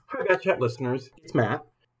Bat Chat listeners, it's Matt.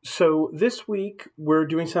 So this week we're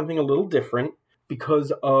doing something a little different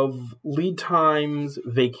because of lead times,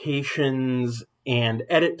 vacations, and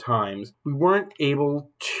edit times. We weren't able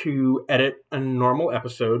to edit a normal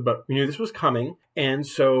episode, but we knew this was coming, and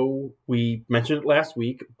so we mentioned it last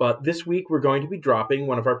week. But this week we're going to be dropping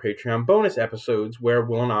one of our Patreon bonus episodes where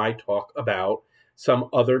Will and I talk about some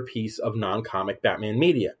other piece of non-comic Batman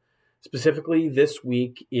media. Specifically, this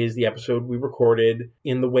week is the episode we recorded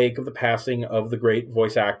in the wake of the passing of the great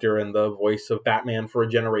voice actor and the voice of Batman for a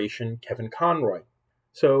generation, Kevin Conroy.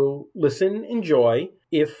 So listen, enjoy.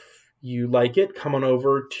 If you like it, come on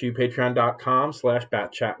over to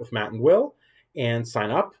patreon.com/batchat with Matt and Will and sign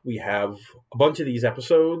up. We have a bunch of these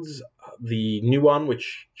episodes. The new one,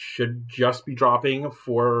 which should just be dropping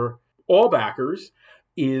for all backers,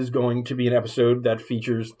 is going to be an episode that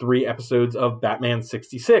features 3 episodes of Batman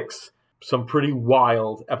 66. Some pretty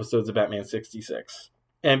wild episodes of Batman 66.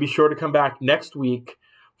 And be sure to come back next week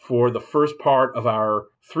for the first part of our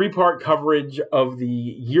 3-part coverage of the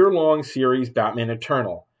year-long series Batman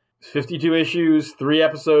Eternal. 52 issues, 3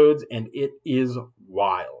 episodes, and it is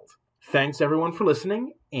wild. Thanks everyone for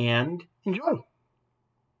listening, and enjoy.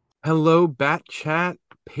 Hello, Bat Chat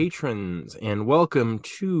patrons, and welcome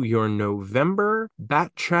to your November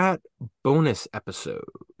Bat Chat bonus episode.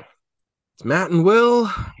 It's Matt and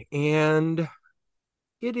Will, and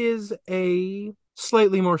it is a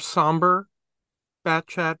slightly more somber Bat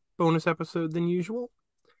Chat bonus episode than usual,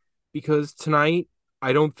 because tonight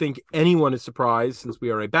I don't think anyone is surprised, since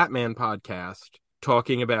we are a Batman podcast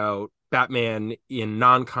talking about Batman in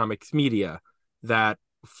non-comics media, that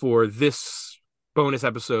for this bonus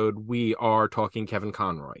episode we are talking Kevin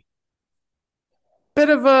Conroy. Bit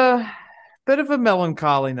of a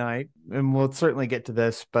melancholy night, and we'll certainly get to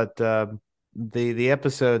this, but the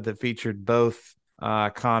episode that featured both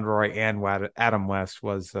Conroy and Adam West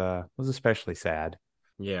was especially sad.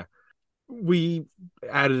 Yeah. We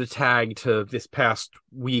added a tag to this past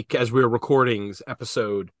week as we were recording's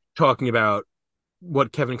episode talking about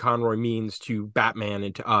what Kevin Conroy means to Batman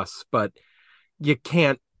and to us, but you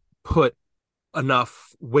can't put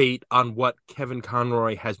enough weight on what Kevin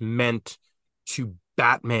Conroy has meant to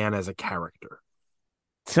Batman as a character.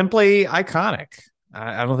 Simply iconic.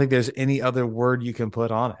 I don't think there's any other word you can put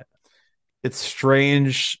on it. It's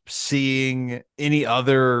strange seeing any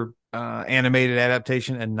other animated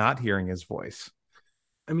adaptation and not hearing his voice.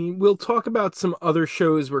 I mean, we'll talk about some other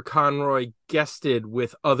shows where Conroy guested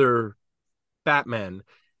with other Batmen,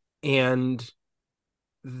 and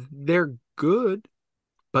they're good,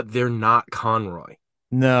 but they're not Conroy.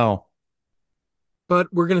 No.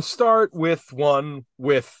 But we're going to start with one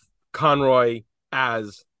with Conroy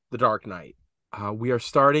as the Dark Knight. We are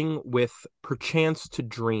starting with Perchance to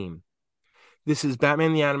Dream. This is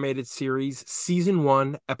Batman the Animated Series, Season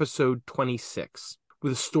 1, Episode 26,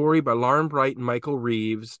 with a story by Lauren Bright and Michael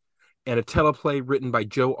Reeves, and a teleplay written by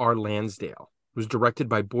Joe R. Lansdale. It was directed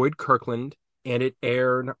by Boyd Kirkland, and it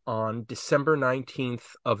aired on December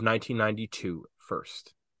 19th of 1992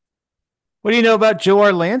 first. What do you know about Joe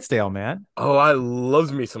R. Lansdale, man? Oh, I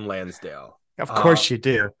love me some Lansdale. Of course you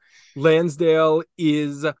do. Lansdale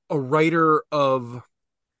is a writer of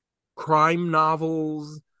crime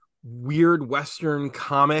novels, weird Western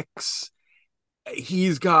comics.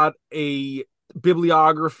 He's got a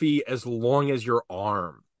bibliography as long as your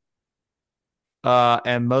arm.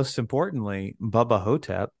 And most importantly, Bubba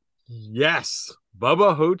Hotep. Yes,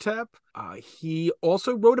 Bubba Hotep. He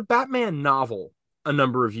also wrote a Batman novel a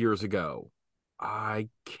number of years ago. I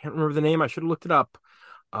can't remember the name. I should have looked it up.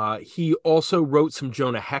 He also wrote some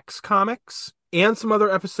Jonah Hex comics and some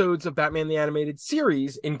other episodes of Batman the Animated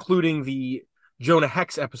Series, including the Jonah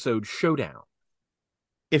Hex episode Showdown.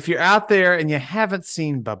 If you're out there and you haven't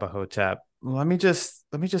seen Bubba Hotep, let me just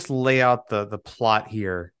lay out the plot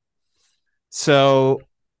here. So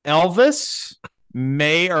Elvis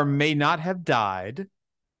may or may not have died.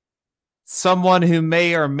 Someone who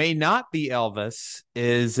may or may not be Elvis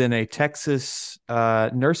is in a Texas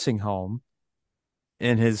nursing home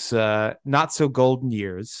in his not so golden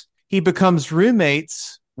years. He becomes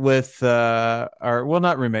roommates with,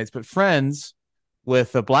 not roommates, but friends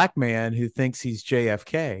with a black man who thinks he's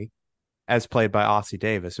JFK, as played by Ossie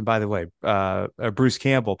Davis. And by the way, Bruce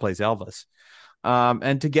Campbell plays Elvis.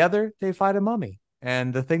 And together they fight a mummy.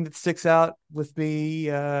 And the thing that sticks out with me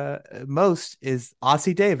most is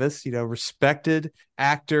Ossie Davis, respected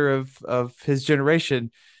actor of his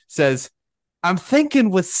generation, says, "I'm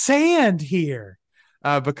thinking with sand here,"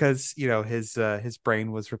 because his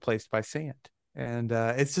brain was replaced by sand. And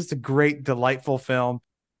it's just a great, delightful film.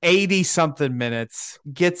 80 something minutes,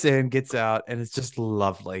 gets in, gets out, and it's just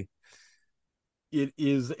lovely. It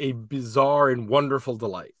is a bizarre and wonderful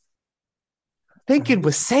delight. Think it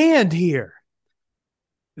was sand here.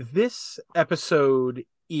 This episode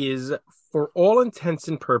is, for all intents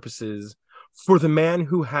and purposes, for the man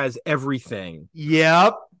who has everything,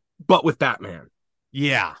 Yep. but with Batman.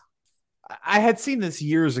 Yeah. I had seen this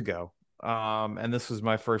years ago. And this was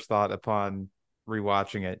my first thought upon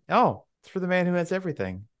rewatching it. Oh, it's for the man who has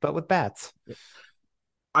everything, but with bats.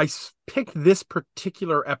 I picked this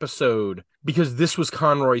particular episode because this was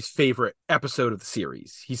Conroy's favorite episode of the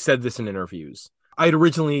series. He said this in interviews. I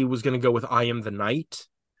originally was going to go with I Am the Night,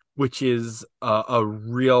 which is a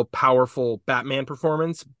real powerful Batman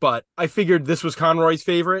performance, but I figured this was Conroy's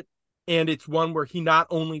favorite, and it's one where he not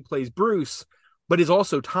only plays Bruce, but is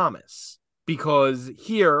also Thomas. Because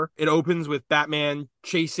here it opens with Batman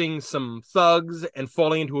chasing some thugs and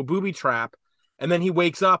falling into a booby trap, and then he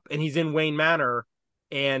wakes up and he's in Wayne Manor,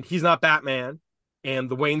 and he's not Batman, and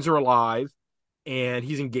the Waynes are alive, and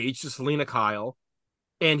he's engaged to Selina Kyle,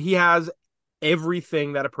 and he has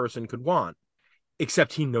everything that a person could want,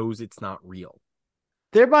 except he knows it's not real.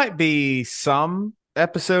 There might be some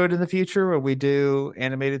episode in the future where we do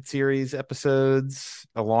animated series episodes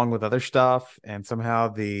along with other stuff, and somehow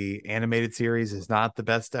the animated series is not the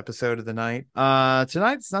best episode of the night.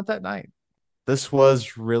 Tonight's not that night. This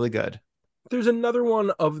was really good. There's another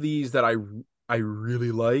one of these that I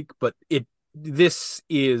really like, but this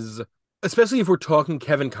is, especially if we're talking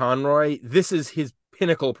Kevin Conroy, this is his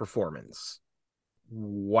pinnacle performance.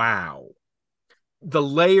 Wow. The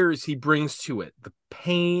layers he brings to it, the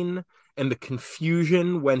pain and the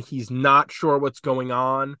confusion when he's not sure what's going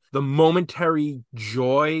on, the momentary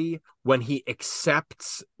joy when he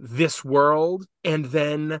accepts this world, and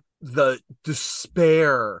then the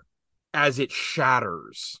despair as it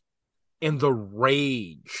shatters, and the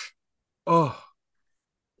rage. Oh,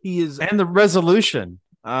 he is. And the resolution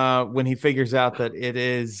when he figures out that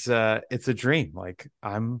it's a dream. Like,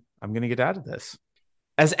 I'm going to get out of this.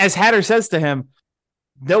 As Hatter says to him,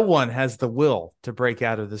 no one has the will to break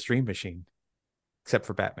out of this dream machine except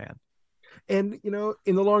for Batman. And,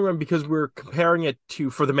 in the long run, because we're comparing it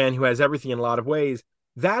to For the Man Who Has Everything in a lot of ways,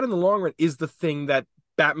 that in the long run is the thing that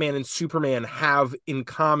Batman and Superman have in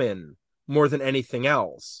common more than anything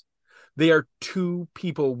else. They are two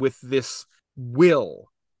people with this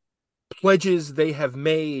will, pledges they have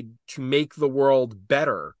made to make the world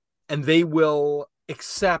better, and they will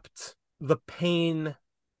accept the pain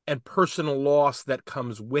and personal loss that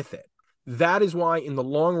comes with it. That is why, in the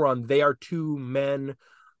long run, they are two men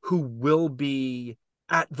who will be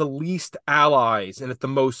at the least allies and at the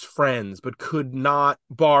most friends, but could not,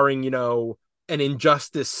 barring, an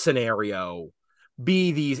injustice scenario,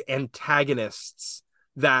 be these antagonists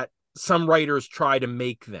that some writers try to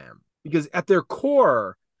make them. Because at their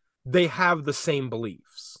core, they have the same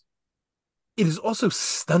beliefs. It is also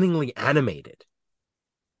stunningly animated.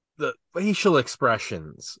 The facial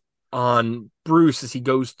expressions on Bruce as he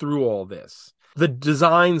goes through all this, the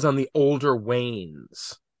designs on the older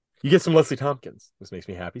Waynes. You get some Leslie Tompkins. This makes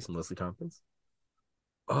me happy. Some Leslie Tompkins.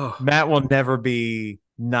 Oh, Matt will never be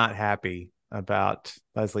not happy about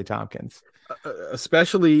Leslie Tompkins.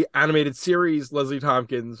 Especially animated series Leslie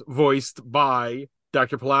Tompkins, voiced by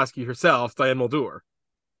Dr. Pulaski herself, Diane Muldaur.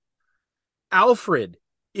 Alfred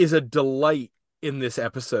is a delight in this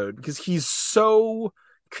episode because he's so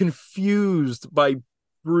confused by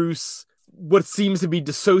Bruce, what seems to be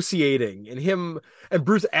dissociating, and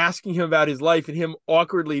Bruce asking him about his life, and him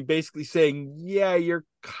awkwardly basically saying, yeah, you're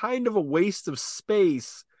kind of a waste of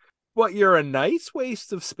space, but you're a nice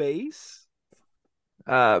waste of space.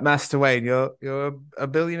 Master Wayne, you're a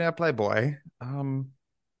billionaire playboy.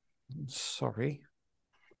 Sorry.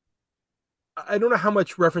 I don't know how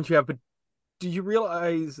much reference you have, but do you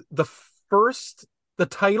realize the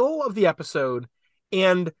title of the episode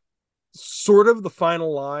and sort of the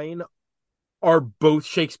final line are both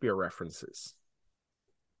Shakespeare references?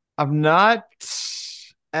 I'm not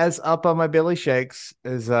as up on my Billy Shakes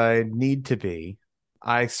as I need to be.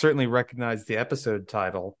 I certainly recognize the episode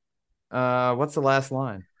title. What's the last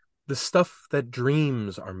line? The stuff that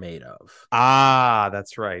dreams are made of. Ah,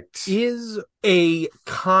 that's right. Is a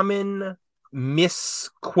common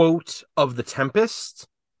misquote of The Tempest,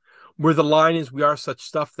 where the line is, we are such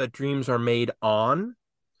stuff that dreams are made on.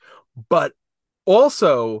 But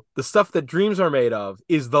also, the stuff that dreams are made of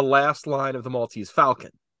is the last line of The Maltese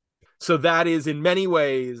Falcon. So that is, in many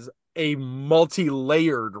ways, a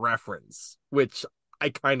multi-layered reference, which I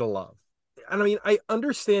kind of love. And I mean, I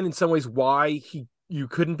understand in some ways why you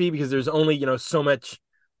couldn't be, because there's only, so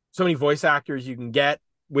many voice actors you can get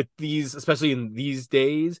with these, especially in these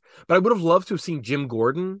days. But I would have loved to have seen Jim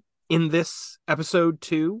Gordon in this episode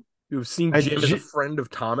too. Who've seen A Jim as a Ji- friend of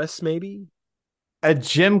Thomas, maybe? a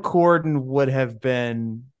Jim Gordon would have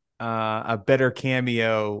been a better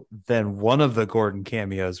cameo than one of the Gordon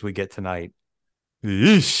cameos we get tonight.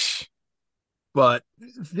 Yeesh. But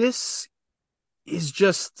this is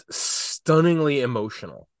just stunningly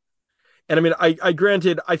emotional. And I mean, I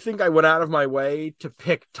granted, I think I went out of my way to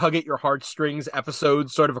pick Tug at Your Heartstrings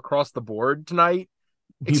episodes sort of across the board tonight,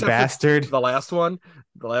 You except bastard. for the last one.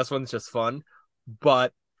 The last one's just fun.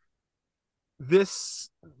 But this,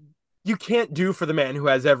 you can't do for the man who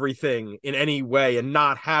has everything in any way and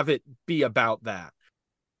not have it be about that.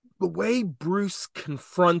 The way Bruce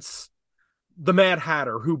confronts the Mad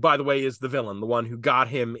Hatter, who, by the way, is the villain, the one who got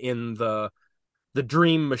him in the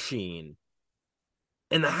dream machine.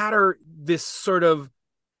 And the Hatter, this sort of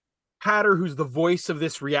Hatter who's the voice of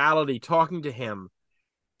this reality, talking to him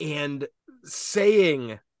and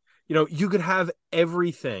saying, you could have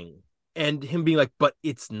everything. And him being like, but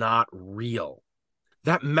it's not real.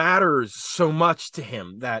 That matters so much to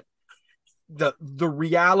him, that the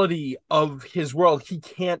reality of his world, he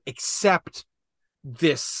can't accept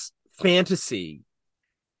this fantasy,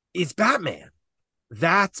 is Batman.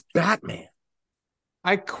 That's Batman.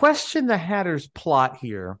 I question the Hatter's plot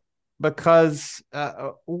here because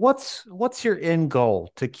what's your end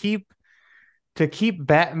goal? To keep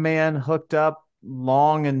Batman hooked up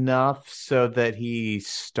long enough so that he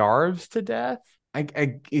starves to death?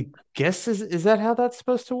 I guess is that how that's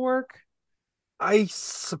supposed to work? I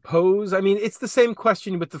suppose. I mean, it's the same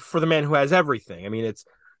question for the man who has everything. I mean, it's,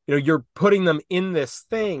 you're putting them in this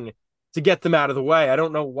thing to get them out of the way. I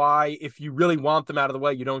don't know why, if you really want them out of the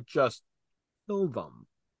way, you don't just kill them.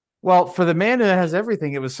 Well, for the man who has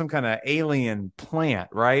everything, it was some kind of alien plant,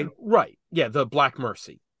 right? Right. Yeah, the Black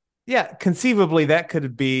Mercy. Yeah, conceivably that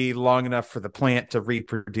could be long enough for the plant to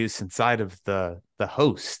reproduce inside of the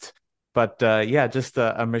host. But yeah, just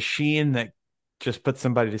a machine that just puts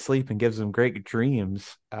somebody to sleep and gives them great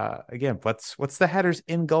dreams. Again, what's the Hatter's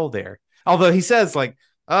end goal there? Although he says like,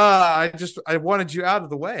 I wanted you out of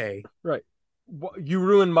the way. Right. You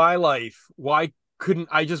ruined my life. Why couldn't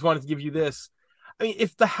I just wanted to give you this? I mean,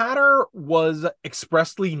 if the Hatter was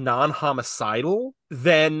expressly non-homicidal,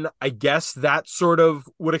 then I guess that sort of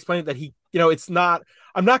would explain that he, it's not,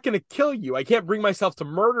 I'm not going to kill you. I can't bring myself to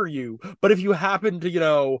murder you. But if you happen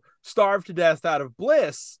to, starve to death out of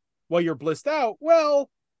bliss while you're blissed out,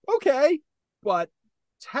 well, okay. But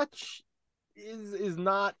Tetch is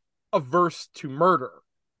not averse to murder.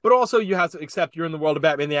 But also you have to accept you're in the world of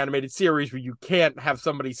Batman the Animated Series, where you can't have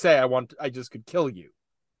somebody say, I just could kill you.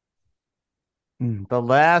 The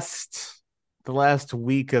last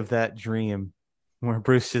week of that dream where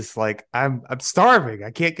Bruce is like, I'm starving. I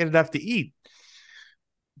can't get enough to eat.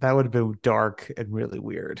 That would have been dark and really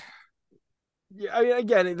weird. Yeah, I mean,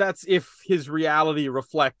 again, that's if his reality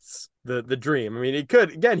reflects the dream. I mean, he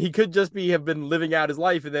could just have been living out his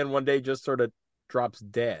life and then one day just sort of drops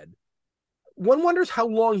dead. One wonders how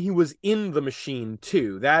long he was in the machine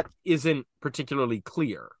too. That isn't particularly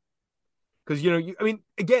clear. Because,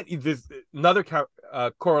 again, there's another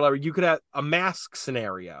corollary. You could have a mask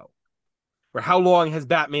scenario where how long has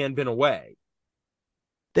Batman been away?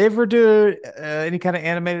 They ever do any kind of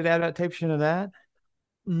animated adaptation of that?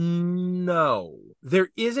 No. There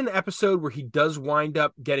is an episode where he does wind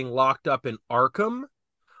up getting locked up in Arkham,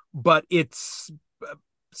 but it's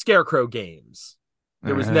Scarecrow Games.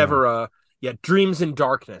 There was never Dreams in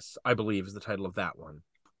Darkness, I believe, is the title of that one.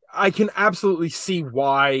 I can absolutely see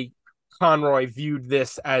why Conroy viewed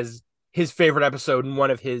this as his favorite episode and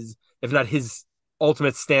one of his, if not his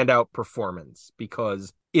ultimate standout performance,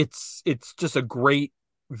 because it's just a great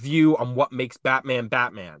view on what makes Batman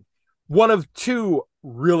Batman. One of two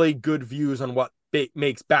really good views on what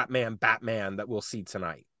makes Batman Batman that we'll see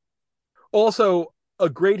tonight. Also, a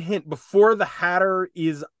great hint before the Hatter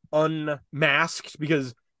is unmasked,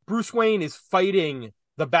 because Bruce Wayne is fighting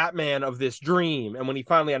the Batman of this dream, and when he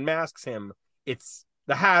finally unmasks him, it's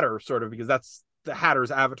the Hatter, sort of, because that's the Hatter's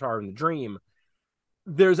avatar in the dream.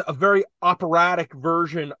 There's a very operatic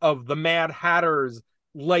version of the Mad Hatter's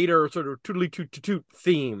later sort of tootly toot toot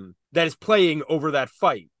theme that is playing over that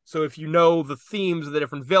fight. So if you know the themes of the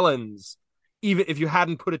different villains, even if you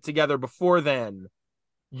hadn't put it together before then,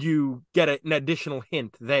 you get an additional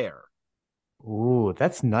hint there. Ooh,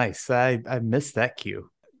 that's nice. I missed that cue.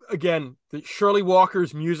 Again, Shirley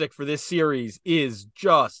Walker's music for this series is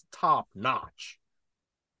just top notch.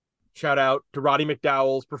 Shout out to Roddy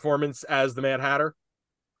McDowall's performance as the Mad Hatter.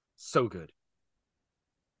 So good.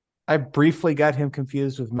 I briefly got him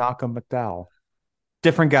confused with Malcolm McDowell.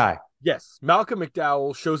 Different guy. Yes, Malcolm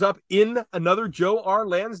McDowell shows up in another Joe R.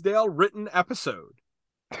 Lansdale written episode.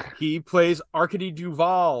 He plays Arcady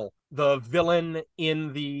Duval, the villain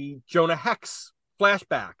in the Jonah Hex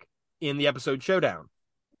flashback in the episode Showdown.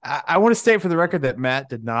 I want to state for the record that Matt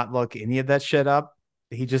did not look any of that shit up.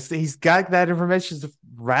 He's got that information just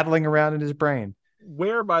rattling around in his brain.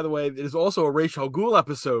 Where, by the way, it is also a Ra's al Ghul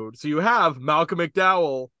episode. So you have Malcolm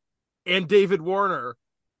McDowell and David Warner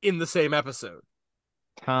in the same episode.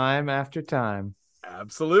 Time after time.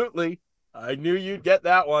 Absolutely. I knew you'd get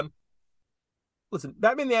that one. Listen,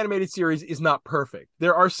 Batman the Animated Series is not perfect.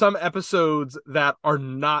 There are some episodes that are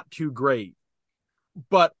not too great.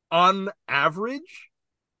 But on average,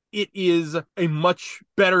 it is a much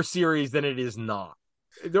better series than it is not.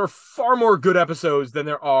 There are far more good episodes than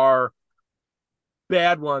there are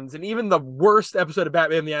bad ones. And even the worst episode of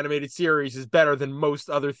Batman the Animated Series is better than most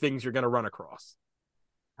other things you're going to run across.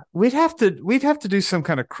 We'd have to do some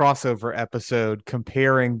kind of crossover episode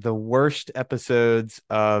comparing the worst episodes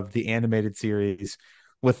of the animated series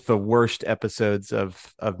with the worst episodes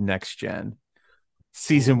of Next Gen.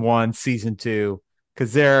 Season 1, season 2,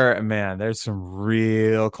 because there's some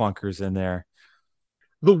real clunkers in there.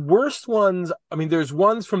 The worst ones, I mean, there's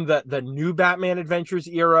ones from the new Batman Adventures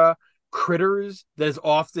era, Critters, that is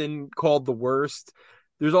often called the worst.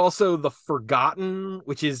 There's also The Forgotten,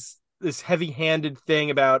 which is this heavy-handed thing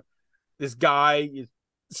about this guy,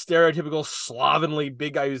 stereotypical slovenly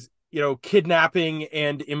big guy who's, kidnapping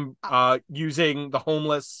and using the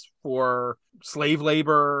homeless for slave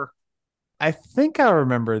labor. I think I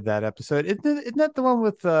remember that episode. Isn't that the one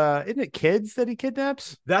with isn't it kids that he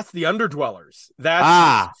kidnaps? That's the Underdwellers.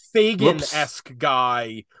 That's Fagin-esque whoops.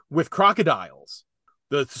 guy with crocodiles.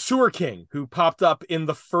 The Sewer King, who popped up in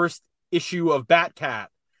the first issue of Batcat,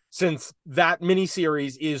 since that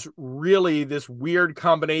miniseries is really this weird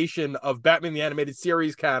combination of Batman the Animated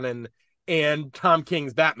Series canon and Tom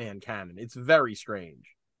King's Batman canon. It's very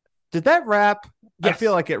strange. Did that wrap? Yes. I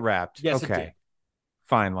feel like it wrapped. Yes, okay. It did.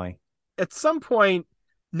 Finally. At some point,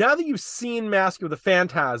 now that you've seen Mask of the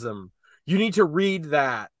Phantasm, you need to read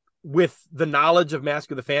that with the knowledge of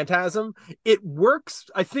Mask of the Phantasm. It works.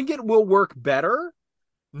 I think it will work better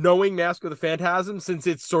knowing Mask of the Phantasm, since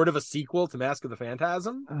it's sort of a sequel to Mask of the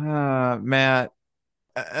Phantasm. Matt,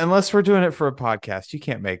 unless we're doing it for a podcast, you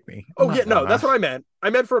can't make me. That's what I meant. I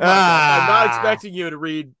meant for a podcast. I'm not expecting you to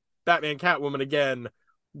read Batman Catwoman again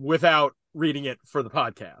without reading it for the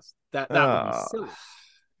podcast. That would be silly.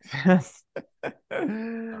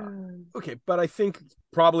 Okay, but I think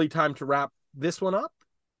probably time to wrap this one up.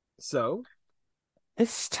 So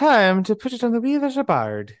it's time to put it on the wheel as a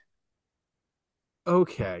bard.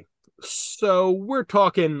 Okay, so we're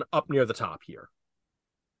talking up near the top here.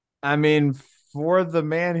 I mean, For the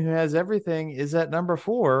Man Who Has Everything is at number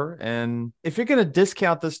 4. And if you're going to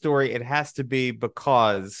discount this story, it has to be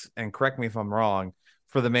because, and correct me if I'm wrong,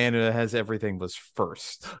 For the Man Who Has Everything was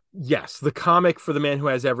first. Yes, the comic For the Man Who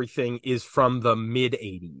Has Everything is from the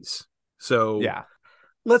mid-'80s. So yeah,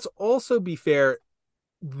 let's also be fair.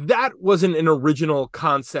 That wasn't an original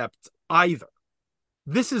concept either.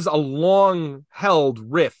 This is a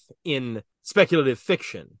long-held riff in speculative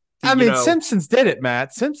fiction. Simpsons did it,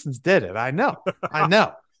 Matt. Simpsons did it. I know.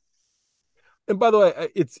 And by the way,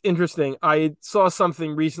 it's interesting. I saw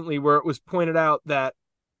something recently where it was pointed out that,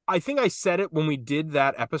 I think I said it when we did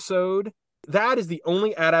that episode, that is the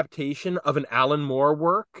only adaptation of an Alan Moore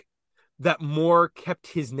work that Moore kept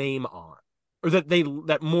his name on, or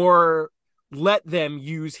that Moore let them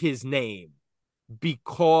use his name,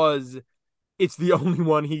 because it's the only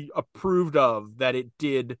one he approved of that it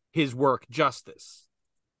did his work justice.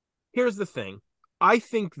 Here's the thing. I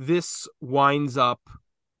think this winds up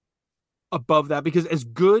above that, because as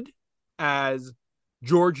good as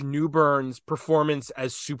George Newbern's performance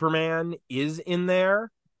as Superman is in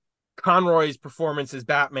there, Conroy's performance as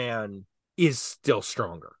Batman is still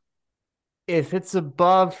stronger. If it's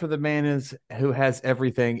above For the Man Who Has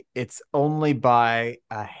Everything, it's only by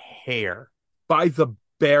a hair. By the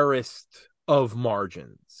barest of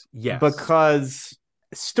margins. Yes. Because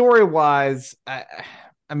story-wise,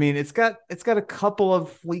 I mean, it's got a couple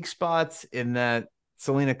of weak spots in that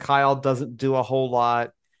Selina Kyle doesn't do a whole lot,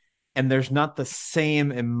 and there's not the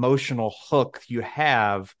same emotional hook you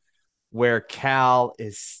have where Cal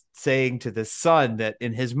is saying to the son that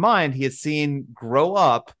in his mind he has seen grow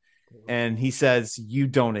up, and he says, "You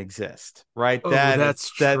don't exist," right? That's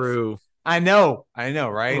true. I know,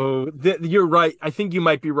 right? Oh, you're right. I think you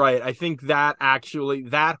might be right. I think that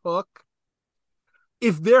hook,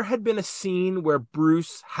 if there had been a scene where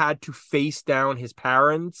Bruce had to face down his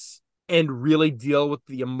parents and really deal with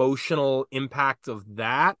the emotional impact of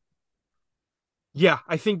that, yeah,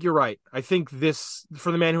 I think you're right. I think this,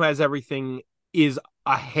 For the Man Who Has Everything, is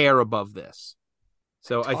a hair above this.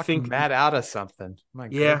 So I Talking think Matt out of something. My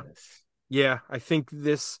Yeah. goodness. Yeah, I think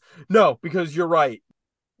this. No, because you're right.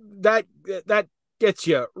 That gets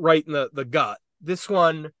you right in the gut. This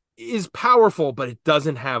one is powerful, but it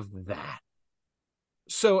doesn't have that.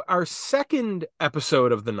 So our second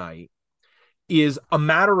episode of the night is A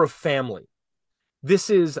Matter of Family. This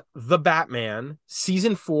is The Batman,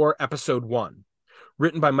 season 4, episode 1,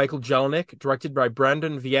 written by Michael Jelenic, directed by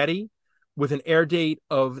Brandon Vietti, with an air date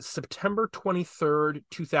of September 23rd,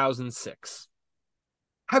 2006.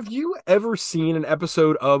 Have you ever seen an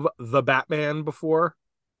episode of The Batman before?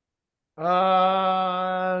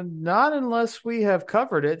 Not unless we have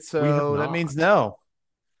covered it, We have so that not. means no.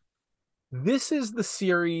 This is the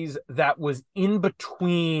series that was in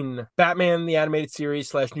between Batman the Animated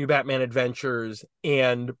Series / New Batman Adventures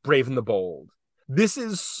and Brave and the Bold. This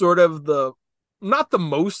is sort of not the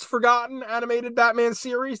most forgotten animated Batman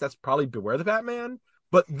series. That's probably Beware the Batman.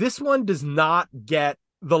 But this one does not get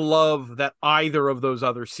the love that either of those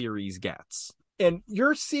other series gets. And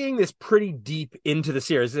you're seeing this pretty deep into the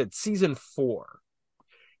series. It's season 4.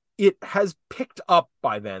 It has picked up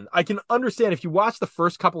by then. I can understand if you watch the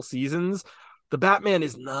first couple seasons, the Batman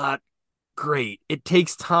is not great. It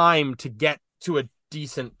takes time to get to a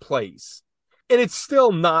decent place. And it's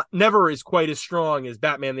still never is quite as strong as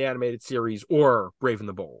Batman the Animated Series or Brave and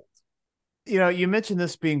the Bold. You mentioned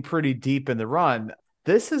this being pretty deep in the run.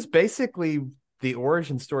 This is basically the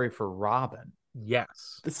origin story for Robin.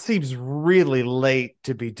 Yes. This seems really late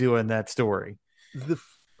to be doing that story. The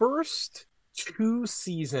first 2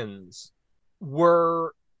 seasons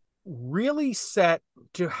were really set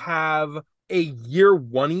to have a year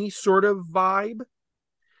one-y sort of vibe.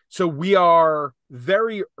 So we are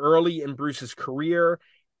very early in Bruce's career,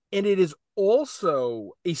 and it is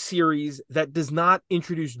also a series that does not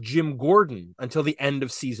introduce Jim Gordon until the end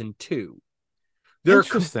of season 2. There are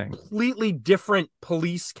completely different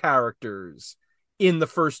police characters in the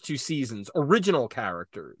first 2 seasons, original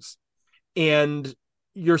characters. And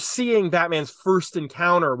you're seeing Batman's first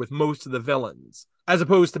encounter with most of the villains, as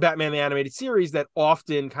opposed to Batman the Animated Series that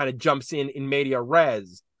often kind of jumps in media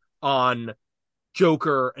res on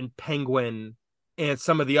Joker and Penguin and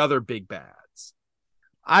some of the other big bads.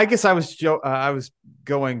 I guess I was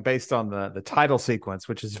going based on the title sequence,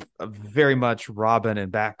 which is very much Robin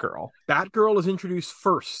and Batgirl. Batgirl is introduced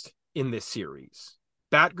first in this series.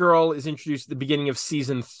 Batgirl is introduced at the beginning of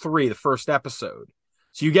season 3, the first episode.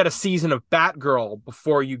 So you get a season of Batgirl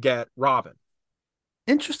before you get Robin.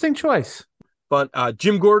 Interesting choice. But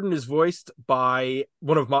Jim Gordon is voiced by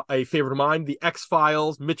a favorite of mine, the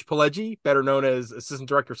X-Files, Mitch Pileggi, better known as Assistant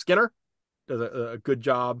Director Skinner. Does a good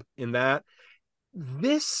job in that.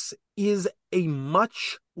 This is a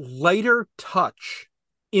much lighter touch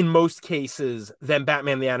in most cases than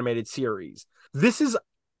Batman the Animated Series. This is,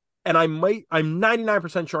 and I'm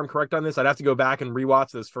 99% sure I'm correct on this. I'd have to go back and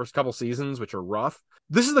rewatch those first couple seasons, which are rough.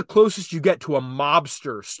 This is the closest you get to a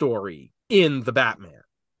mobster story in the Batman.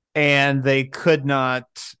 And they could not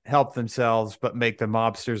help themselves but make the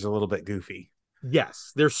mobsters a little bit goofy.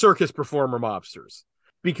 Yes, they're circus performer mobsters.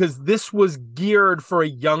 Because this was geared for a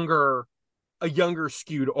younger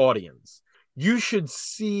skewed audience. You should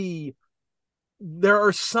see there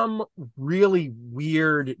are some really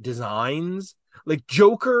weird designs. Like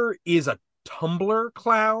Joker is a Tumblr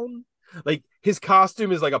clown. Like his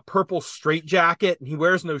costume is like a purple straitjacket and he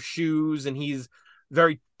wears no shoes and he's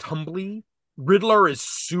very tumbly. Riddler is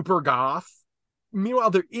super goth.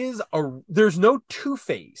 Meanwhile, there's no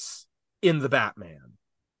Two-Face in the Batman,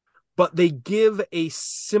 but they give a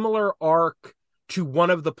similar arc to one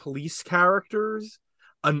of the police characters,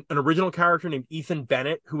 an original character named Ethan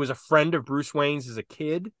Bennett, who was a friend of Bruce Wayne's as a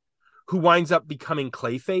kid, who winds up becoming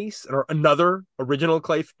Clayface, or another original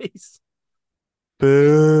Clayface.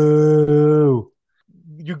 Boo!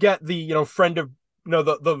 You get the friend of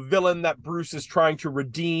the villain that Bruce is trying to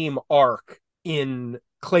redeem arc in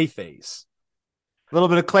Clayface. A little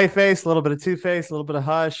bit of Clayface, a little bit of Two-Face, a little bit of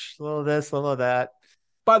Hush, a little of this, a little of that.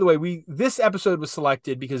 By the way, this episode was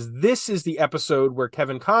selected because this is the episode where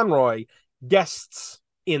Kevin Conroy guests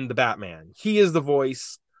in the Batman. He is the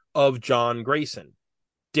voice of John Grayson,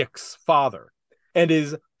 Dick's father, and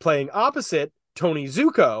is playing opposite Tony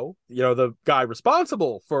Zuko, the guy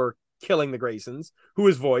responsible for killing the Graysons, who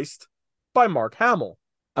is voiced by Mark Hamill.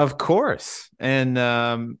 Of course. And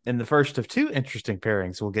in the first of 2 interesting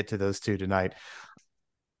pairings, we'll get to those 2 tonight.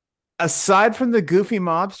 Aside from the goofy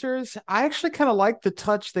mobsters, I actually kind of like the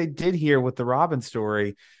touch they did here with the Robin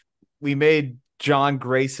story. We made John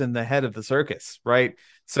Grayson the head of the circus, right?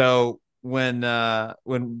 So when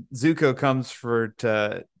Zuko comes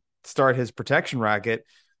to start his protection racket,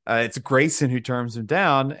 It's Grayson who turns him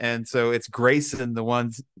down, and so it's Grayson the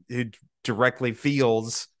one who directly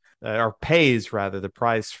feels or pays rather the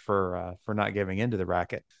price for not giving into the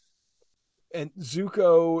racket. And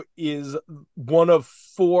Zuko is one of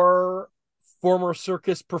 4 former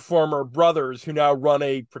circus performer brothers who now run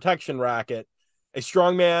a protection racket. A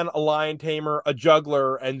strongman, a lion tamer, a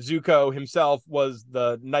juggler, and Zuko himself was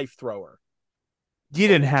the knife thrower. You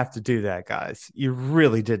didn't have to do that, guys. You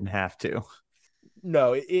really didn't have to.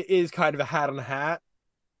 No, it is kind of a hat on a hat,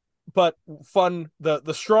 but fun. The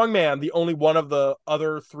strongman, the only one of the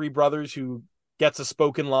other 3 brothers who gets a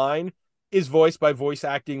spoken line, is voiced by voice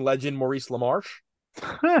acting legend Maurice LaMarche.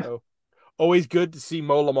 So, always good to see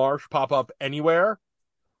Mo LaMarche pop up anywhere,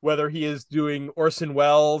 whether he is doing Orson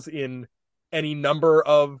Welles in any number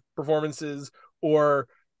of performances or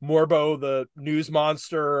Morbo the news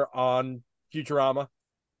monster on Futurama.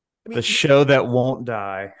 I mean, the show that won't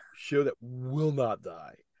die. Show that will not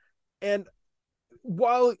die. And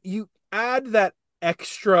while you add that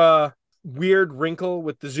extra weird wrinkle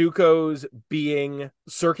with the Zukos being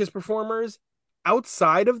circus performers,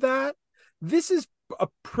 outside of that, this is a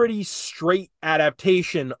pretty straight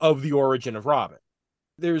adaptation of the origin of Robin.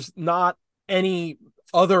 There's not any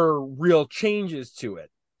other real changes to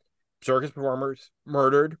it. Circus performers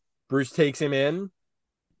murdered. Bruce takes him in.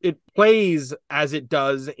 It plays as it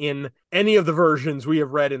does in any of the versions we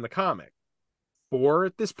have read in the comic. 4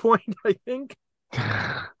 at this point, I think.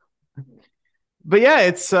 But yeah,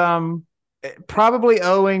 it's probably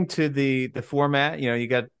owing to the format. You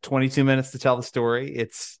got 22 minutes to tell the story.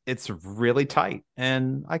 It's really tight,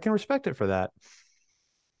 and I can respect it for that.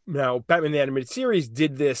 Now, Batman the Animated Series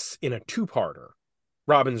did this in a 2-parter,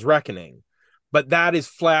 Robin's Reckoning, but that is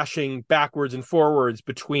flashing backwards and forwards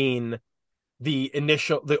between the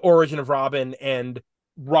origin of Robin and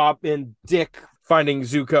Dick finding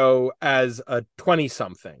Zuko as a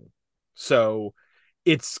 20-something. So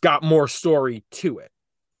it's got more story to it.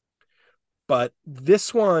 But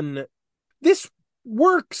this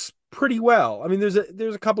works pretty well. I mean, there's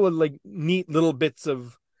a couple of like neat little bits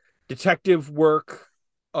of detective work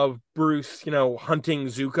of Bruce, hunting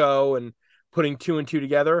Zuko and putting 2 and 2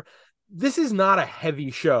 together. This is not a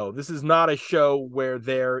heavy show. This is not a show where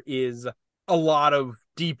there is a lot of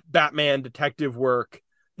deep Batman detective work.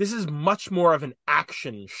 This is much more of an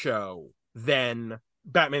action show than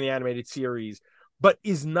Batman the Animated Series, but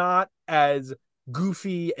is not as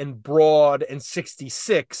goofy and broad and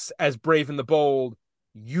 66 as Brave and the Bold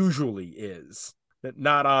usually is.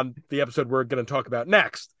 Not on the episode we're going to talk about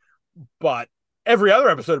next, but every other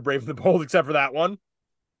episode of Brave and the Bold except for that one.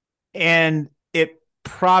 And it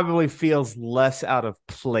probably feels less out of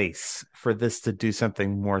place for this to do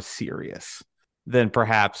something more serious than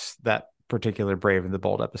perhaps that particular Brave and the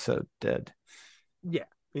Bold episode did. Yeah.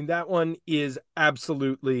 I mean, that one is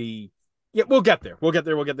absolutely... Yeah, we'll get there. We'll get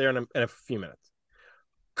there in a few minutes.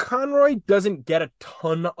 Conroy doesn't get a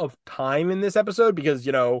ton of time in this episode because,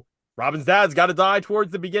 Robin's dad's got to die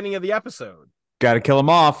towards the beginning of the episode. Got to kill him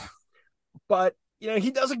off. But, he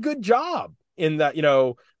does a good job in that,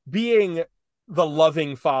 being the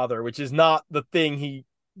loving father, which is not the thing he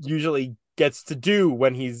usually gets to do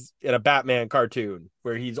when he's in a Batman cartoon,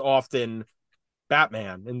 where he's often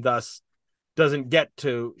Batman and thus doesn't get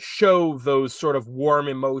to show those sort of warm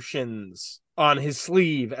emotions on his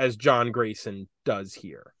sleeve as John Grayson does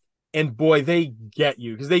here. And boy, they get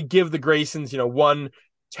you because they give the Graysons, one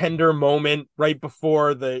tender moment right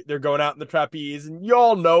before they're going out in the trapeze, and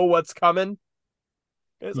y'all know what's coming.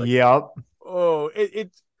 It's like, yep. Oh,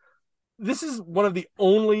 this is one of the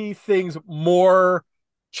only things more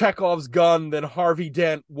Chekhov's gun than Harvey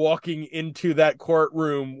Dent walking into that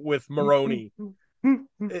courtroom with Maroni.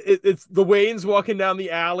 It's the Waynes walking down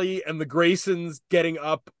the alley and the Graysons getting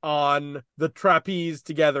up on the trapeze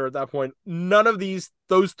together at that point. None of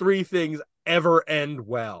those 3 things ever end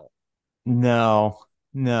well. No.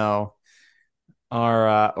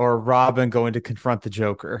 Or Robin going to confront the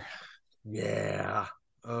Joker. Yeah.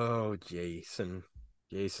 Oh, Jason.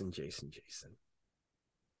 The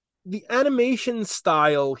animation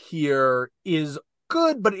style here is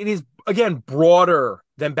good, but it is, again, broader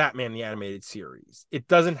than Batman the Animated Series. It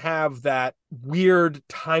doesn't have that weird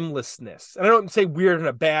timelessness. And I don't say weird in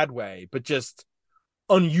a bad way, but just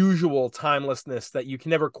unusual timelessness that you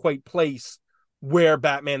can never quite place where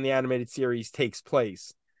Batman the Animated Series takes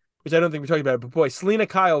place, which I don't think we're talking about. But boy, Selena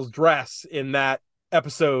Kyle's dress in that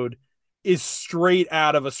episode is straight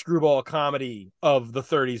out of a screwball comedy of the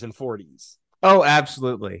 30s and 40s. Oh,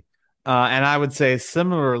 absolutely. And I would say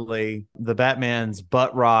similarly, the Batman's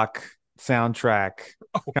butt rock soundtrack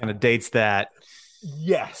kind of dates that.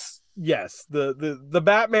 Yes. The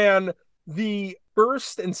Batman The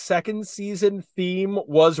first and second season theme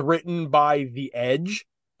was written by The Edge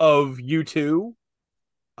of U2.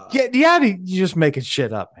 Yeah, you're just making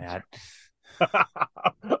shit up, man.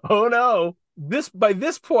 Oh no. By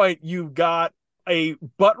this point, you've got a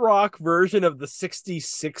butt rock version of the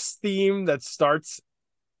 66 theme that starts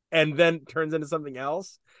and then turns into something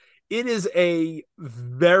else. It is a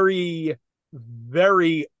very,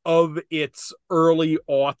 very of its early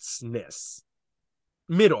aughts-ness.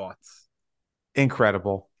 Mid-aughts.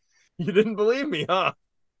 Incredible. You didn't believe me, huh?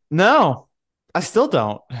 No, I still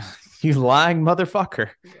don't. You lying motherfucker.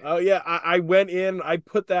 Oh, yeah. I went in, I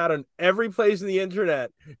put that on every place in the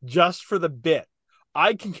internet just for the bit.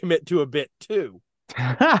 I can commit to a bit, too.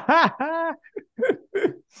 I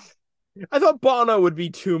thought Bono would be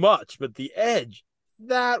too much, but The Edge,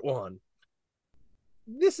 that one.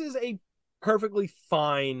 This is a perfectly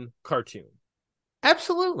fine cartoon.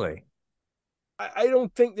 Absolutely. I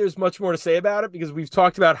don't think there's much more to say about it because we've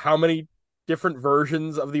talked about how many different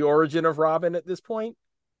versions of the origin of Robin at this point.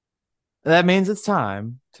 That means it's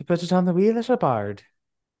time to put it on the wheel of a bard.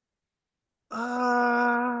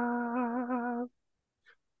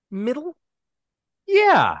 Middle?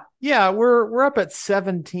 Yeah. We're up at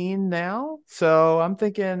 17 now. So I'm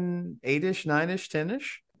thinking 8-ish, 9-ish,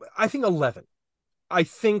 10-ish. I think 11. I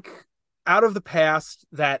think out of the past,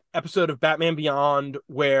 that episode of Batman Beyond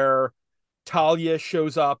where Talia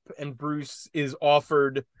shows up and Bruce is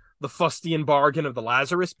offered the fustian bargain of the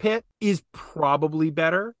Lazarus Pit is probably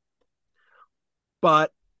better.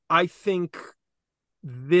 But I think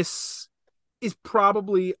this is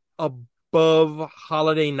probably above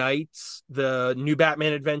Holiday Nights, the New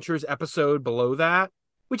Batman Adventures episode below that,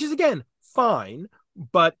 which is, again, fine,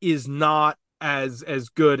 but is not as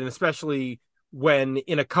good. And especially when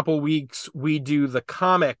in a couple weeks we do the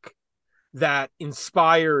comic that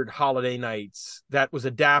inspired Holiday Nights that was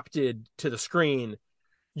adapted to the screen,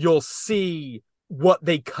 you'll see what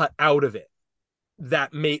they cut out of it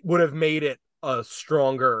that would have made it a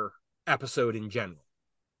stronger episode in general.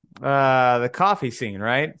 The coffee scene,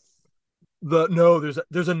 right?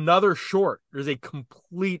 There's another short. There's a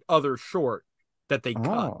complete other short that they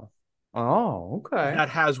cut. Oh, okay. That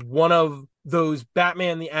has one of those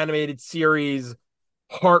Batman the Animated Series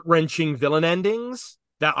heart-wrenching villain endings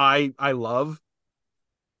that I love.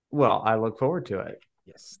 Well, I look forward to it.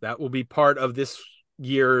 Yes, that will be part of this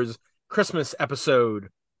year's Christmas episode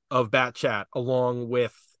of Bat Chat, along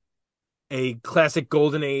with a classic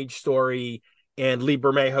Golden Age story and Lee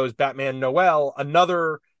Bermejo's Batman Noel,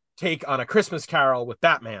 another take on A Christmas Carol with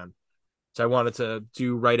Batman. So I wanted to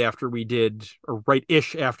do right-ish after we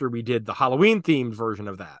did the Halloween themed version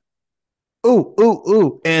of that.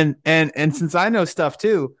 Ooh. And since I know stuff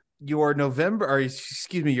too, your December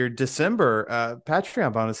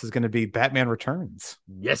Patreon bonus is going to be Batman Returns.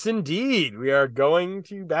 Yes, indeed. We are going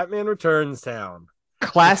to Batman Returns town.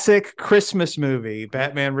 Classic Christmas movie,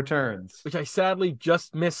 Batman Returns. Which I sadly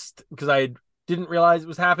just missed because I didn't realize it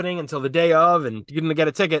was happening until the day of and didn't get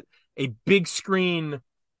a ticket. A big screen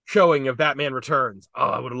showing of Batman Returns. Oh,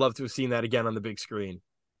 I would have loved to have seen that again on the big screen.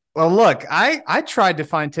 Well, look, I tried to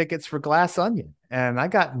find tickets for Glass Onion, and I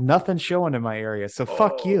got nothing showing in my area, so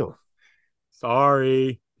fuck you.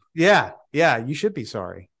 Sorry. Yeah, you should be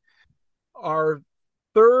sorry. Our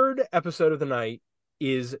third episode of the night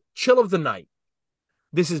is Chill of the Night.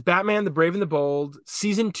 This is Batman the Brave and the Bold,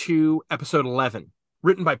 Season 2, Episode 11.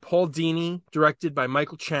 Written by Paul Dini, directed by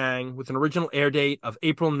Michael Chang, with an original air date of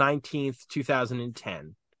April 19th,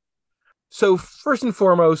 2010. So first and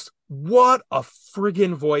foremost, what a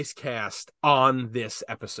friggin' voice cast on this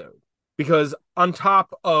episode. Because on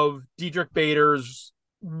top of Diedrich Bader's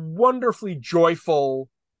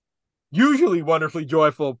usually wonderfully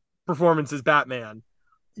joyful performance as Batman,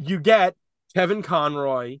 you get Kevin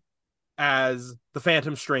Conroy as the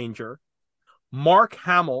Phantom Stranger, Mark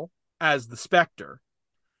Hamill as the Spectre,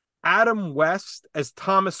 Adam West as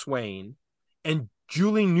Thomas Wayne, and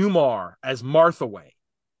Julie Newmar as Martha Wayne.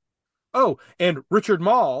 Oh, and Richard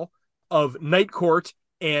Mall of Night Court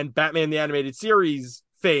and Batman the Animated Series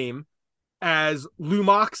fame as Lou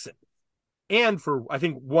Moxon. And for, I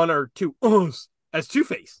think, one or two as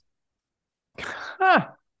Two-Face.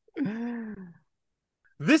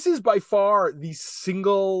 This is by far the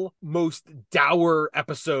single most dour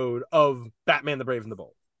episode of Batman the Brave and the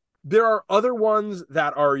Bold. There are other ones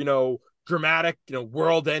that are, dramatic,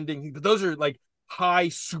 world ending, but those are like high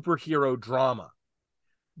superhero drama.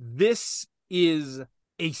 This is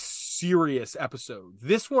a serious episode.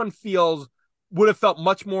 This one would have felt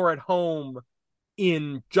much more at home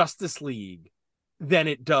in Justice League than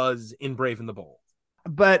it does in Brave and the Bold.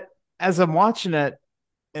 But as I'm watching it,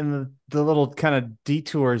 and the little kind of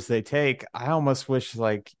detours they take, I almost wish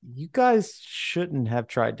like you guys shouldn't have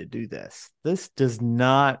tried to do this. This does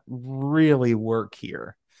not really work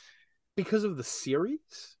here. Because of the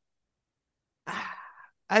series?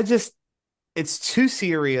 I just it's too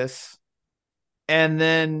serious. And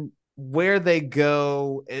then where they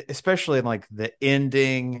go, especially in like the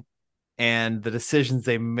ending and the decisions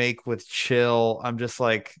they make with Chill, I'm just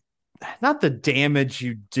like, not the damage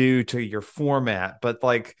you do to your format, but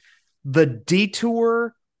like the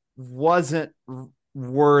detour wasn't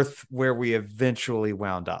worth where we eventually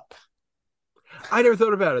wound up. I never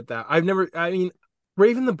thought about it that. I mean,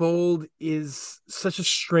 Raven the Bold is such a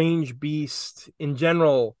strange beast in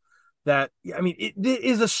general that, I mean, it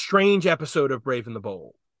is a strange episode of Brave and the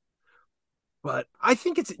Bold. But I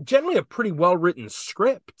think it's generally a pretty well written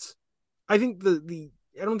script. I think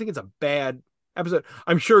I don't think it's a bad episode.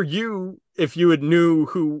 I'm sure if you if you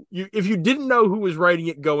didn't know who was writing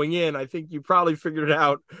it going in, I think you probably figured it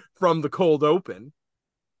out from the cold open.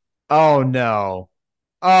 Oh no.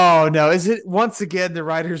 Oh no. Is it once again the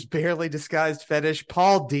writer's barely disguised fetish,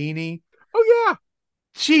 Paul Dini? Oh yeah.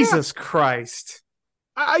 Jesus Christ.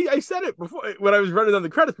 I said it before when I was running on the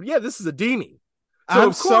credits, but yeah, this is a Dini. So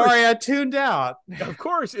I'm sorry I tuned out. Of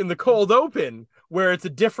course, in the cold open, where it's a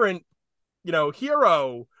different,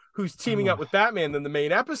 hero who's teaming up with Batman than the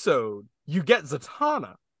main episode, you get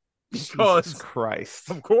Zatanna. Because, Jesus Christ.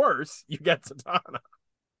 Of course, you get Zatanna.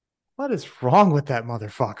 What is wrong with that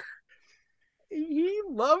motherfucker? He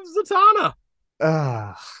loves Zatanna.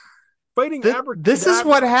 Fighting Abracadabra. This is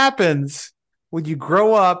what happens when you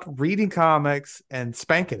grow up reading comics and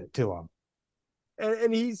spanking it to him.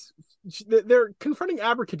 And they're confronting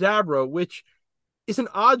Abracadabra, which is an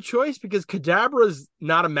odd choice because Kadabra's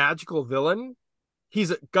not a magical villain.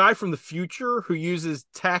 He's a guy from the future who uses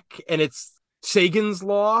tech, and it's Sagan's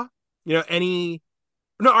law.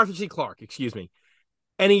 Arthur C. Clarke, excuse me.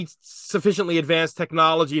 Any sufficiently advanced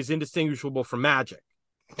technology is indistinguishable from magic.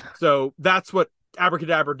 So that's what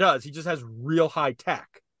Abracadabra does. He just has real high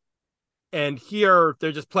tech. And here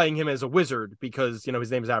they're just playing him as a wizard because,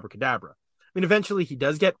 his name is Abracadabra. I mean, eventually he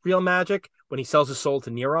does get real magic when he sells his soul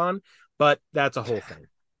to Neron, but that's a whole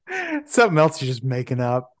thing. Something else you're just making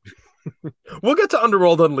up. We'll get to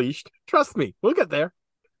Underworld Unleashed. Trust me, we'll get there.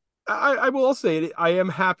 I will say I am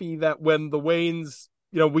happy that when the Waynes,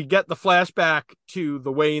 we get the flashback to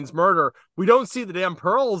the Waynes murder, we don't see the damn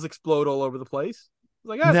pearls explode all over the place.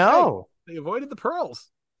 Like, no, hey, they avoided the pearls.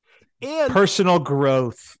 And personal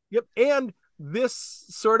growth. Yep. And this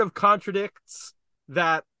sort of contradicts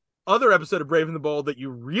that other episode of Brave and the Bold that you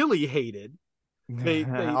really hated. They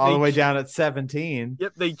all the way down at 17.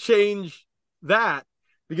 Yep. They change that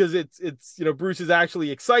because it's Bruce is actually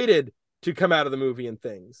excited to come out of the movie and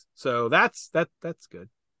things. So that's good.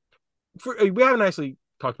 We haven't actually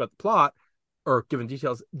talked about the plot or given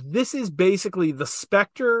details. This is basically the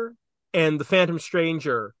Spectre and the Phantom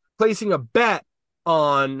Stranger placing a bet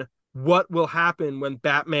on what will happen when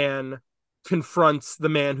Batman confronts the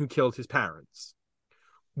man who killed his parents.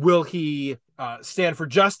 Will he stand for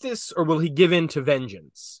justice or will he give in to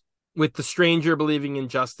vengeance? With the Stranger believing in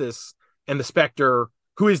justice and the Spectre,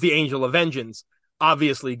 who is the Angel of Vengeance,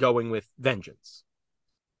 obviously going with vengeance.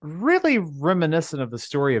 Really reminiscent of the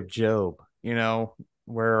story of Job,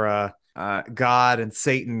 where God and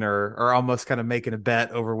Satan are almost kind of making a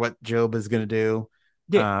bet over what Job is going to do.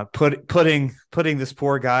 Yeah. Putting this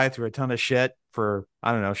poor guy through a ton of shit for,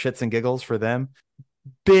 I don't know, shits and giggles for them.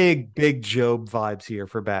 Big Job vibes here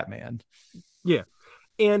for Batman. Yeah.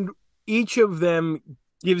 And each of them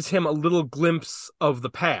gives him a little glimpse of the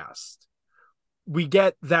past. We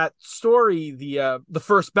get that story, the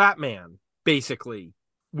first Batman, basically,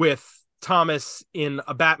 with Thomas in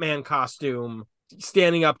a Batman costume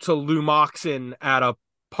standing up to Lou Moxon at a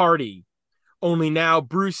party. Only now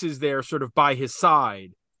Bruce is there sort of by his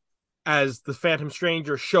side as the Phantom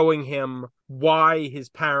Stranger showing him why his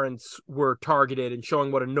parents were targeted and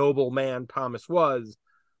showing what a noble man Thomas was,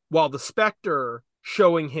 while the Spectre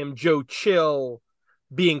showing him Joe Chill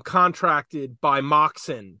being contracted by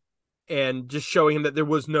Moxon and just showing him that there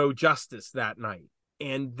was no justice that night.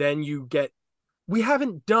 And then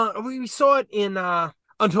we saw it in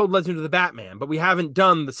Untold Legend of the Batman, but we haven't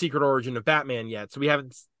done the Secret Origin of Batman yet. So we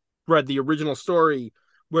haven't read the original story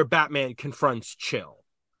where Batman confronts Chill.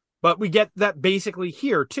 But we get that basically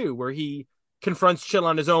here too, where he confronts Chill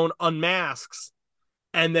on his own, unmasks,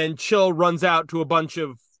 and then Chill runs out to a bunch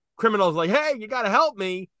of criminals like, hey, you gotta help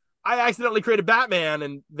me. I accidentally created Batman,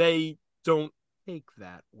 and they don't take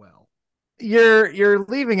that well. You're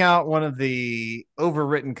leaving out one of the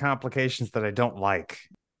overwritten complications that I don't like.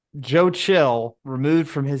 Joe Chill, removed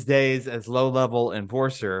from his days as low-level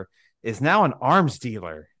enforcer, is now an arms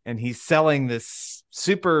dealer, and he's selling this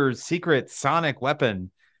super secret sonic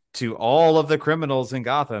weapon to all of the criminals in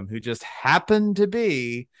Gotham who just happen to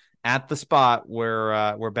be at the spot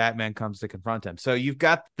where Batman comes to confront him. So you've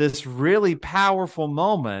got this really powerful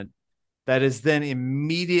moment that is then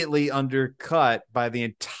immediately undercut by the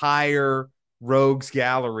entire rogues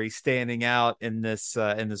gallery standing out in this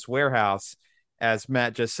warehouse, as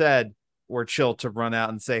Matt just said, we're Chill to run out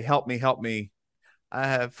and say, help me, help me.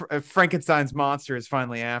 Frankenstein's monster is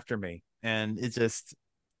finally after me. And it just,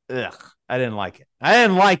 I didn't like it. I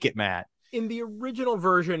didn't like it, Matt. In the original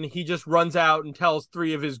version, he just runs out and tells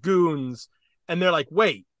three of his goons, and they're like,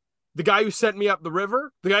 wait, the guy who sent me up the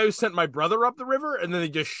river? The guy who sent my brother up the river? And then they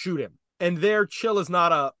just shoot him. And there, Chill is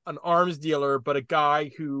not an arms dealer, but a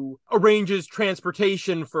guy who arranges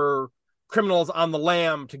transportation for criminals on the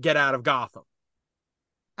lam to get out of Gotham.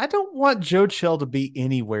 I don't want Joe Chill to be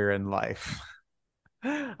anywhere in life.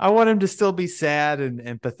 I want him to still be sad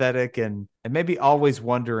and pathetic and maybe always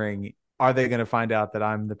wondering, are they going to find out that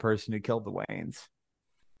I'm the person who killed the Waynes?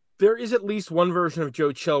 There is at least one version of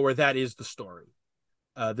Joe Chill where that is the story.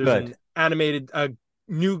 There's Good. an animated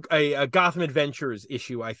a Gotham Adventures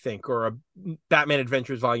issue, I think, or a Batman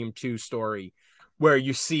Adventures Volume 2 story where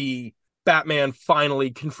you see Batman finally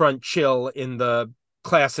confront Chill in the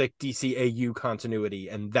classic DCAU continuity,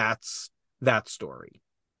 and that's that story.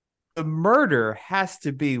 The murder has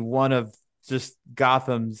to be one of just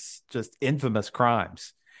Gotham's just infamous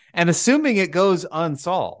crimes. And assuming it goes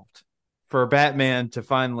unsolved for Batman to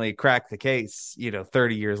finally crack the case,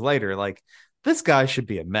 30 years later, like, this guy should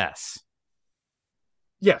be a mess.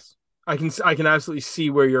 Yes, I can absolutely see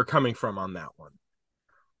where you're coming from on that one.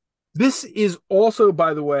 This is also,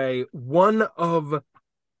 by the way, one of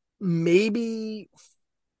maybe,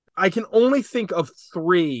 I can only think of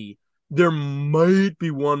 3. There might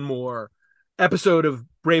be one more episode of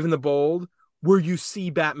Brave and the Bold where you see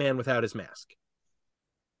Batman without his mask.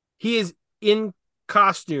 He is in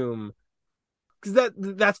costume because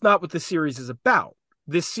that's not what the series is about.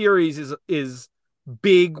 This series is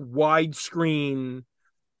big widescreen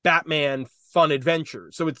Batman fun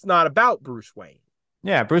adventures. So it's not about Bruce Wayne.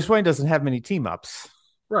 Yeah, Bruce Wayne doesn't have many team ups.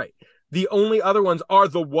 Right. The only other ones are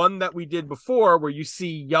the one that we did before where you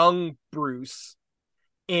see young Bruce,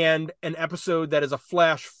 and an episode that is a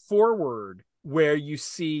flash forward where you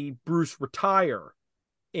see Bruce retire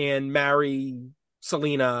and marry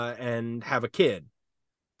Selina and have a kid.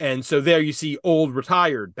 And so there you see old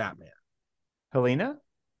retired Batman. Helena?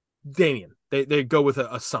 Damian. They go with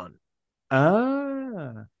a son.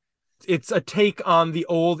 Ah. It's a take on the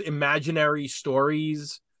old imaginary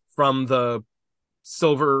stories from the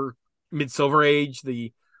mid-Silver Age,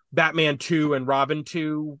 the Batman 2 and Robin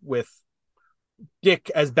 2 with Dick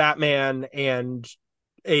as Batman and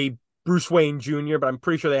a Bruce Wayne Jr., but I'm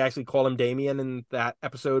pretty sure they actually call him Damian in that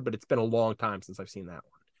episode, but it's been a long time since I've seen that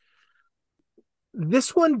one.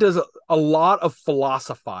 This one does a lot of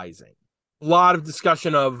philosophizing, a lot of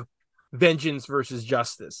discussion of vengeance versus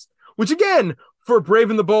justice, which again, for Brave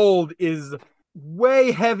and the Bold, is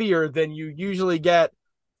way heavier than you usually get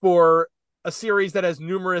for a series that has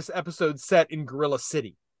numerous episodes set in Gorilla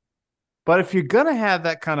City. But if you're going to have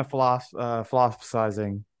that kind of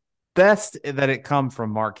philosophizing, best that it come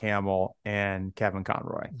from Mark Hamill and Kevin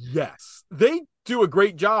Conroy. Yes. They do a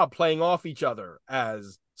great job playing off each other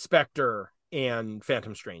as Spectre and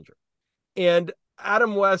Phantom Stranger. And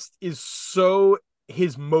Adam West is so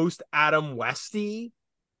his most Adam Westy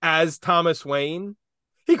as Thomas Wayne.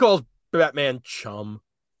 He calls Batman chum.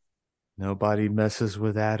 Nobody messes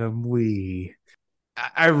with Adam Wee.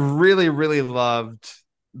 I really, really loved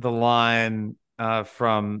the line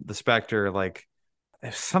from the Spectre, like,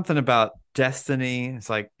 there's something about destiny. It's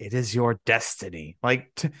like, it is your destiny.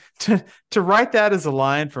 Like, to write that as a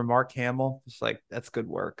line from Mark Hamill, it's like, that's good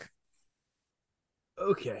work.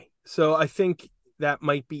 Okay, so I think that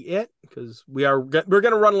might be it, because we're going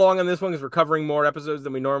to run along on this one because we're covering more episodes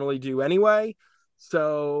than we normally do anyway.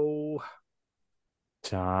 So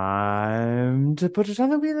time to put it on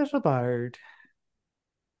the wee little bird.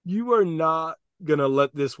 You are not gonna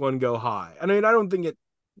let this one go high. I mean, I don't think it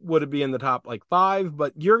would be in the top 5,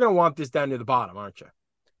 but you're gonna want this down near the bottom, aren't you?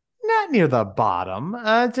 Not near the bottom.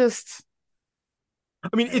 I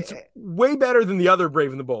mean, it's way better than the other Brave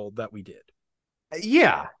and the Bold that we did.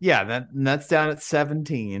 Yeah. That's down at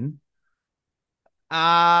 17.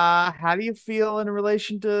 How do you feel in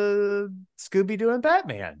relation to Scooby-Doo and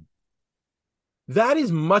Batman? That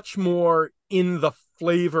is much more in the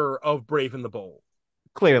flavor of Brave and the Bold.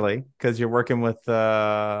 Clearly, because you're working with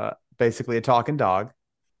basically a talking dog.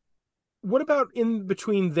 what about in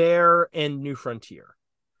between there and New Frontier?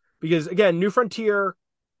 Because again, New Frontier,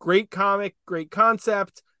 great comic, great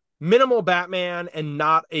concept, minimal Batman, and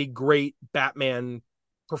not a great Batman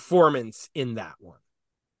performance in that one.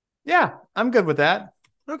 Yeah, I'm good with that.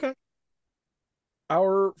 Okay.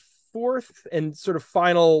 Our fourth and sort of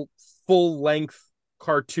final full-length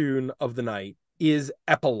cartoon of the night is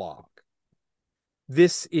Epilogue.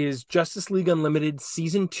 This is Justice League Unlimited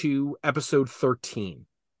Season 2, Episode 13.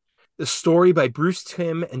 The story by Bruce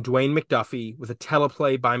Timm and Dwayne McDuffie, with a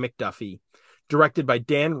teleplay by McDuffie, directed by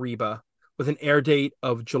Dan Reba, with an air date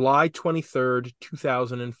of July 23rd,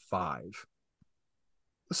 2005.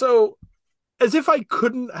 So, as if I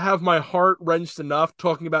couldn't have my heart wrenched enough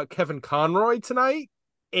talking about Kevin Conroy tonight,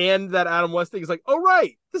 and that Adam West thing is like, oh,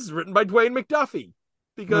 right, this is written by Dwayne McDuffie.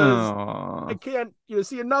 Because I can't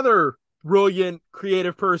see another brilliant,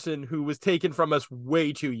 creative person who was taken from us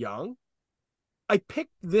way too young. I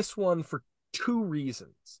picked this one for two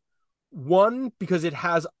reasons. One, because it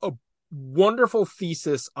has a wonderful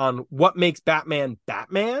thesis on what makes Batman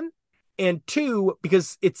Batman. And two,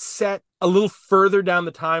 because it's set a little further down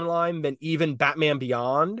the timeline than even Batman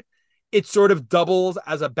Beyond. It sort of doubles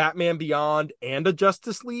as a Batman Beyond and a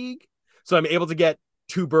Justice League. So I'm able to get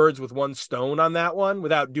two birds with one stone on that one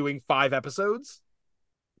without doing 5 episodes.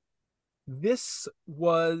 This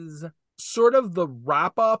was sort of the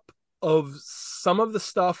wrap up of some of the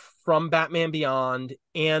stuff from Batman Beyond,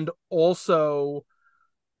 and also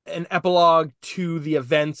an epilogue to the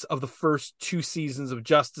events of the first 2 seasons of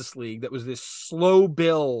Justice League. That was this slow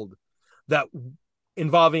build that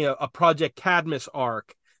involving a Project Cadmus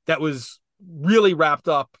arc that was really wrapped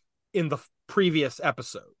up in the previous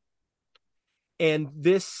episode. And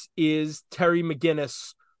this is Terry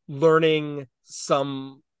McGinnis learning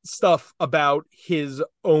some stuff about his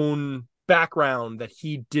own background that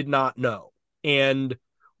he did not know. And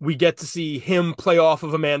we get to see him play off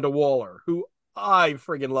of Amanda Waller, who I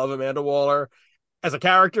friggin' love Amanda Waller as a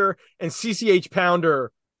character. And CCH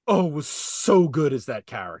Pounder, was so good as that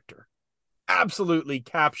character. Absolutely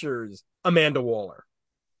captures Amanda Waller.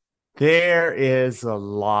 There is a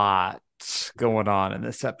lot going on in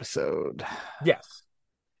this episode. Yes.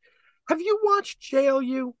 Have you watched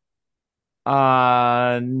JLU?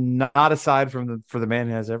 Not aside from For the Man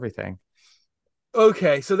Who Has Everything.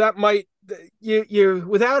 Okay, so that might you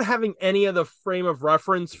without having any of the frame of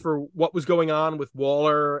reference for what was going on with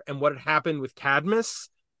Waller and what had happened with Cadmus,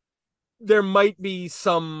 there might be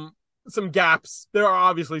some gaps. There are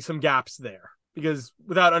obviously some gaps there, because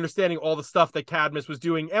without understanding all the stuff that Cadmus was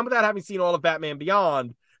doing, and without having seen all of Batman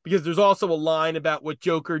Beyond, because there's also a line about what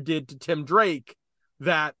Joker did to Tim Drake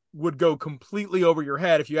that would go completely over your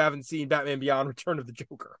head if you haven't seen Batman Beyond: Return of the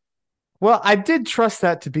Joker. Well, I did trust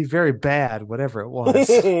that to be very bad, whatever it was.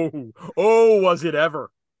 Was it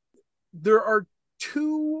ever? There are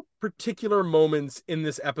 2 particular moments in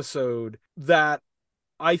this episode that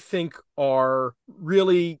I think are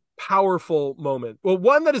really powerful moments. Well,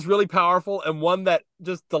 one that is really powerful and one that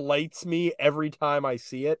just delights me every time I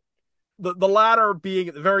see it. The latter being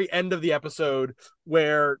at the very end of the episode,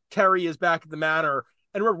 where Terry is back at the manor.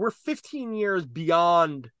 And remember, we're 15 years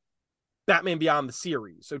beyond Batman Beyond the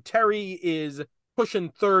series. So Terry is pushing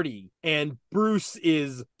 30 and Bruce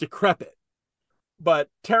is decrepit. But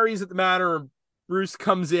Terry's at the manor. Bruce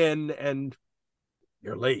comes in and,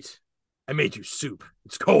 "You're late. I made you soup.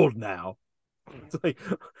 It's cold now." It's like,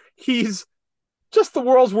 he's just the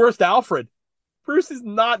world's worst Alfred. Bruce is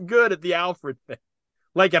not good at the Alfred thing,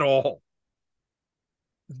 like at all.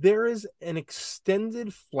 There is an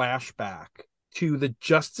extended flashback to the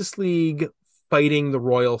Justice League fighting the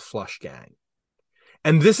Royal Flush Gang.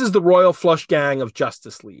 And this is the Royal Flush Gang of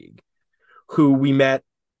Justice League, who we met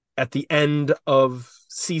at the end of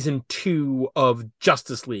season 2 of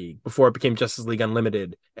Justice League, before it became Justice League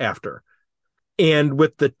Unlimited after. And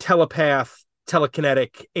with the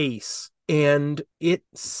telekinetic Ace. And it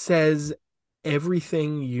says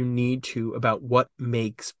everything you need to about what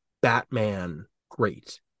makes Batman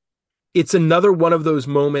great. It's another one of those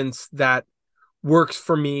moments that works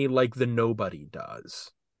for me like The Nobody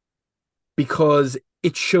does, because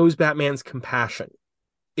it shows Batman's compassion.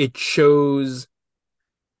 It shows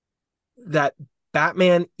that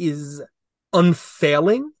Batman is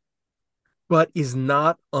unfailing, but is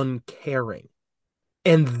not uncaring.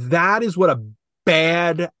 And that is what a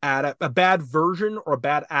bad version or a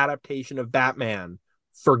bad adaptation of Batman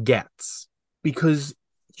forgets. Because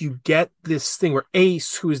you get this thing where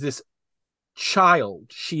Ace, who is this child,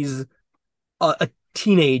 she's a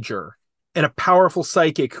teenager and a powerful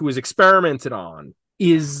psychic who is experimented on,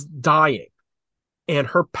 is dying, and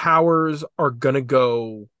her powers are gonna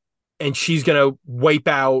go and she's going to wipe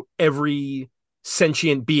out every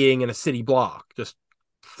sentient being in a city block, just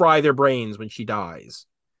fry their brains when she dies.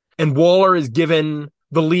 And Waller is given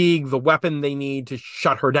the League the weapon they need to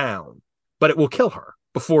shut her down, but it will kill her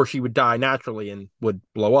before she would die naturally and would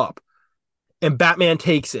blow up. And Batman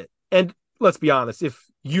takes it. And let's be honest, if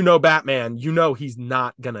you know Batman, you know he's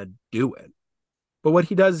not going to do it. But what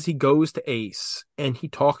he does is he goes to Ace and he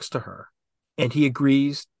talks to her and he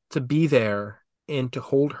agrees to be there and to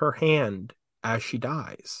hold her hand as she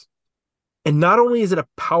dies. And not only is it a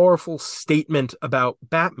powerful statement about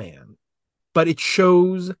Batman, but it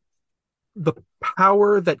shows the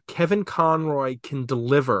power that Kevin Conroy can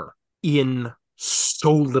deliver in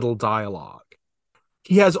so little dialogue.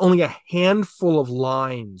 He has only a handful of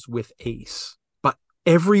lines with Ace, but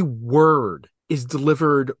every word is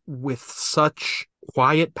delivered with such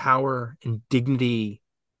quiet power and dignity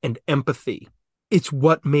and empathy. It's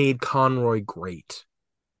what made Conroy great.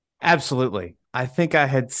 Absolutely. I think I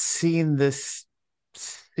had seen this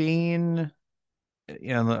scene,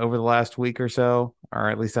 over the last week or so, or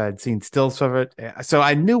at least I had seen stills of it. So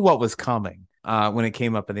I knew what was coming when it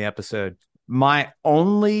came up in the episode. My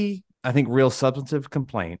only, I think, real substantive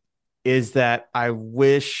complaint is that I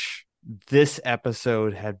wish this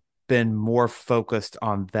episode had been more focused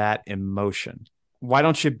on that emotion. Why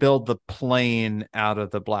don't you build the plane out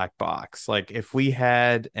of the black box? Like, if we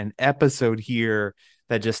had an episode here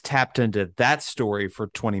that just tapped into that story for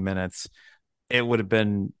 20 minutes, it would have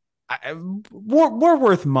been more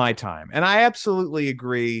worth my time. And I absolutely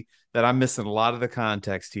agree that I'm missing a lot of the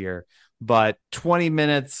context here, but 20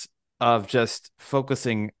 minutes of just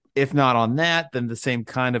focusing, if not on that, then the same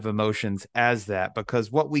kind of emotions as that,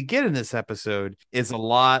 because what we get in this episode is a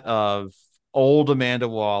lot of old Amanda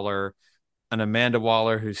Waller, an Amanda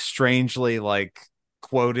Waller who's strangely like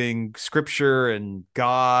quoting scripture and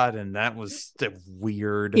God, and that was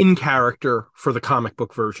weird. In character for the comic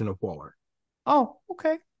book version of Waller. Oh,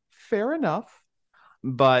 okay. Fair enough.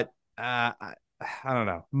 But I don't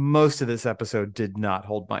know. Most of this episode did not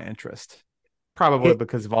hold my interest. Probably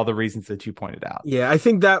because of all the reasons that you pointed out. Yeah, I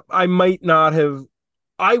think that I might not have.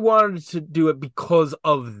 I wanted to do it because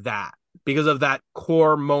of that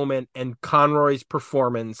core moment and Conroy's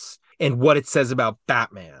performance and what it says about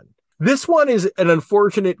Batman. This one is an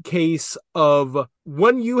unfortunate case of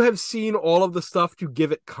when you have seen all of the stuff to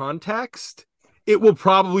give it context, it will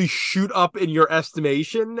probably shoot up in your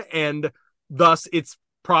estimation and thus its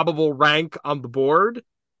probable rank on the board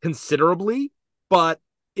considerably. But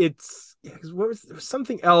it's there was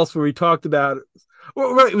something else where we talked about it.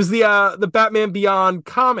 Well, right, it was the Batman Beyond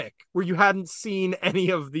comic where you hadn't seen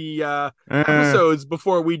any of the episodes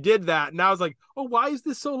before we did that, and I was like, "Oh, why is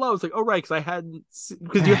this so low?" It's like, "Oh, right,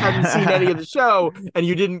 because you hadn't seen any of the show and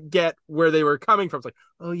you didn't get where they were coming from." It's like,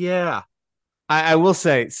 "Oh yeah." I will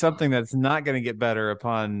say something that's not going to get better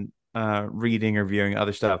upon reading or viewing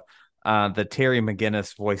other stuff. The Terry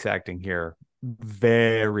McGinnis voice acting here,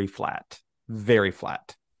 very flat, very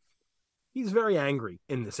flat. He's very angry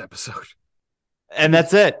in this episode. And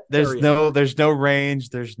that's it. There's no range.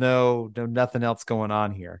 There's no nothing else going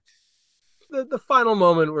on here. The final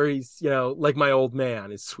moment where he's, like my old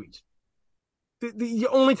man is sweet. The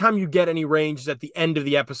only time you get any range is at the end of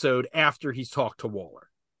the episode after he's talked to Waller.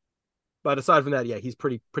 But aside from that, yeah, he's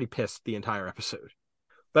pretty pissed the entire episode.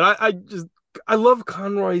 But I love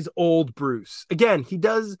Conroy's old Bruce. Again, he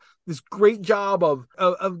does this great job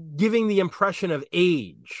of giving the impression of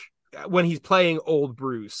age when he's playing old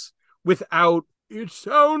Bruce without it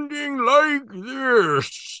sounding like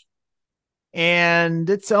this. And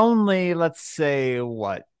it's only, let's say,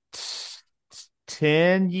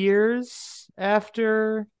 10 years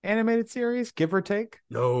after animated series, give or take?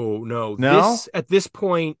 No. This, at this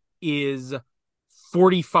point, is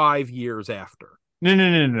 45 years after.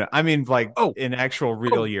 No. I mean, in actual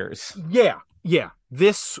real years. Yeah.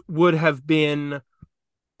 This would have been...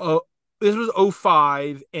 this was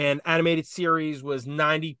 2005, and animated series was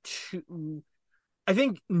 92. I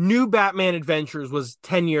think New Batman Adventures was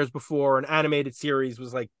 10 years before, and animated series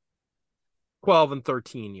was 12 and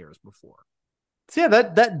 13 years before. So yeah,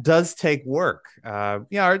 that does take work.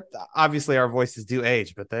 Obviously our voices do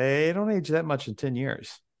age, but they don't age that much in 10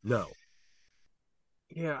 years. No.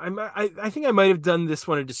 Yeah, I think I might have done this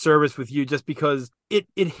one a disservice with you just because it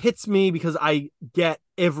hits me because I get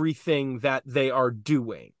everything that they are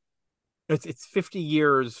doing. It's 50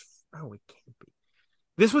 years. Oh, it can't be.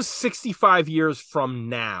 This was 65 years from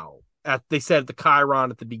now. They said at the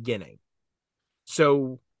Chiron at the beginning.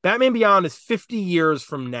 So Batman Beyond is 50 years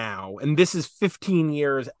from now, and this is 15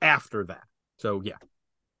 years after that. So yeah,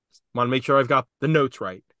 want to make sure I've got the notes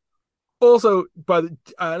right. Also, and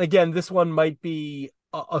again, this one might be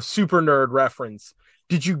a super nerd reference.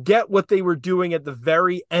 Did you get what they were doing at the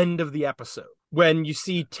very end of the episode when you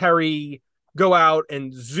see Terry go out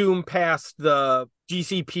and zoom past the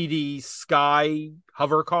GCPD Sky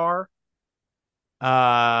hover car?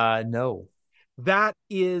 No. That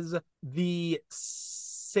is the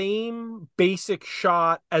same basic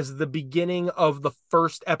shot as the beginning of the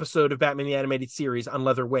first episode of Batman the Animated Series on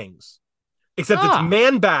Leather Wings. Except it's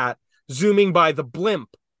Man-Bat zooming by the blimp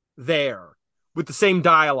there with the same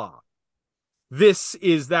dialogue. This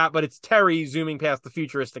is that, but it's Terry zooming past the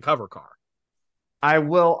futuristic hover car. I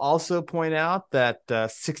will also point out that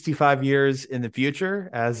 65 years in the future,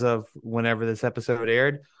 as of whenever this episode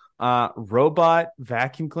aired, robot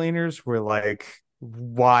vacuum cleaners were like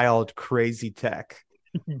wild, crazy tech.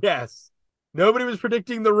 Yes. Nobody was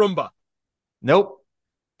predicting the Roomba. Nope.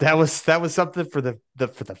 That was something for the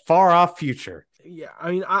far off future. Yeah,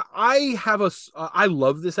 I mean, I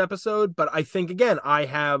love this episode, but I think again I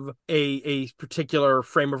have a particular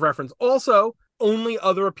frame of reference. Also, only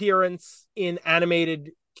other appearance in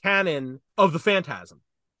animated canon of the Phantasm.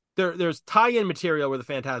 There's tie-in material where the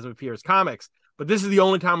Phantasm appears, comics, but this is the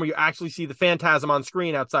only time where you actually see the Phantasm on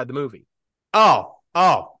screen outside the movie. Oh.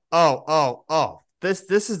 This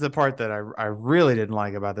is the part that I really didn't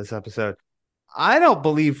like about this episode. I don't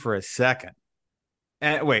believe for a second.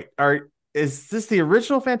 And wait, is this the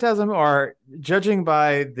original Phantasm, or judging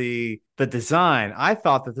by the design, I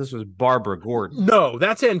thought that this was Barbara Gordon? No,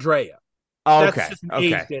 that's Andrea. Oh, that's just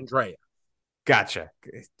aged Andrea. Gotcha.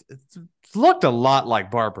 It looked a lot like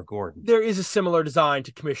Barbara Gordon. There is a similar design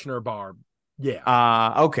to Commissioner Barb.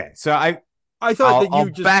 Yeah. Okay. So I thought I'll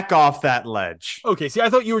just back off that ledge. Okay. See, I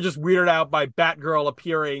thought you were just weirded out by Batgirl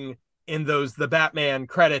appearing in the Batman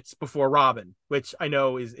credits before Robin, which I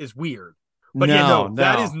know is weird. But no,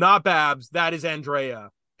 that is not Babs. That is Andrea,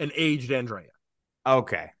 an aged Andrea.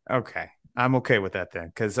 Okay. I'm okay with that then,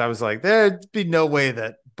 because I was like, there'd be no way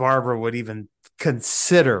that Barbara would even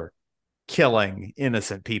consider killing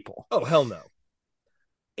innocent people. Oh, hell no.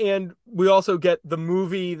 And we also get the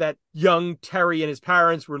movie that young Terry and his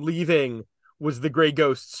parents were leaving was The Grey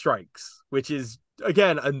Ghost Strikes, which is,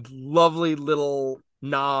 again, a lovely little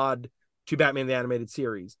nod to Batman the Animated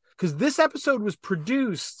Series. Because this episode was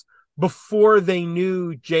produced before they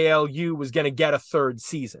knew JLU was going to get a third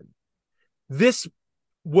season. This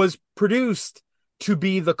was produced to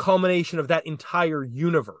be the culmination of that entire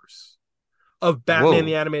universe of Batman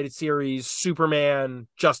the Animated Series, Superman,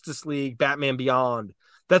 Justice League, Batman Beyond.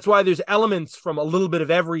 That's why there's elements from a little bit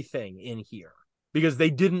of everything in here, because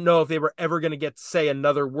they didn't know if they were ever going to get to say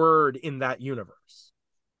another word in that universe.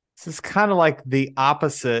 This is kind of like the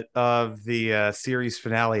opposite of the series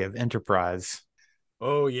finale of Enterprise.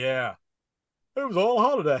 Oh, yeah. It was all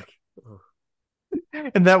holodeck.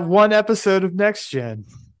 And that one episode of Next Gen.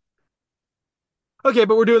 Okay,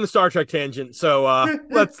 but we're doing the Star Trek tangent, so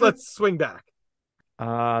let's swing back.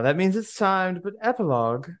 That means it's time to put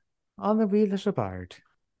epilogue on the Wheel of Bard.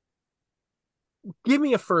 Give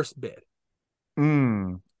me a first bit.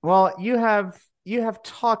 Well, you have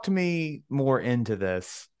talked me more into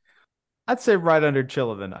this. I'd say right under Chill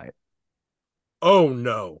of the Night. Oh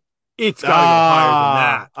no. It's gotta go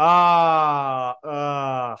higher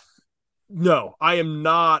than that. No, I am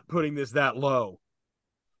not putting this that low.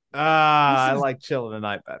 I like Chill of the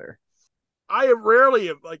Night better. I have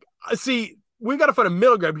rarely see, we gotta find a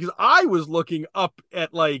middle ground, because I was looking up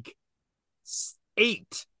at like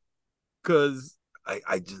 8, because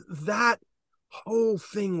I just, that whole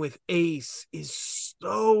thing with Ace is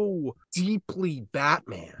so deeply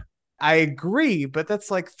Batman. I agree, but that's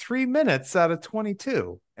like 3 minutes out of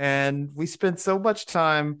 22. And we spent so much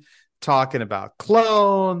time talking about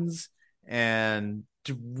clones and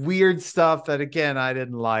weird stuff that, again, I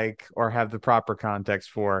didn't like or have the proper context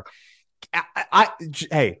for.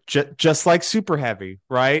 Just like Super Heavy,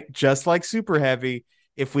 right? Just like Super Heavy,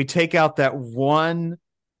 if we take out that one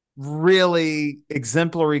really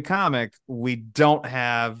exemplary comic, we don't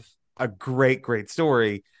have a great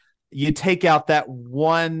story. You take out that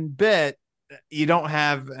one bit, you don't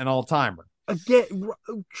have an all-timer. Again,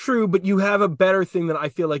 true, but you have a better thing than I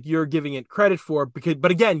feel like you're giving it credit for,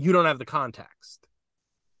 but again, you don't have the context.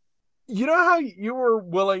 You know how you were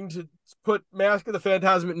willing to put Mask of the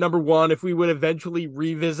Phantasm at number 1 if we would eventually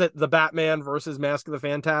revisit the Batman versus Mask of the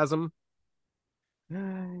Phantasm?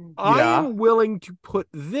 Yeah. I am willing to put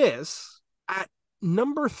this at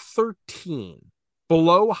number 13,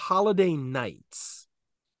 below Holiday Nights.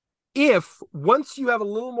 If, once you have a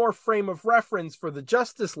little more frame of reference for the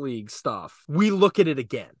Justice League stuff, we look at it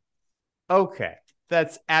again. Okay,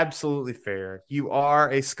 that's absolutely fair. You are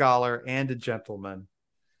a scholar and a gentleman.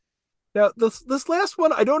 Now, this last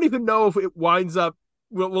one, I don't even know if it winds up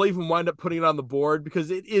we'll even wind up putting it on the board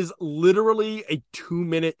because it is literally a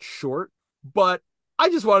 2-minute short. But I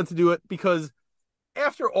just wanted to do it because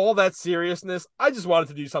after all that seriousness, I just wanted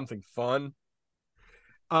to do something fun.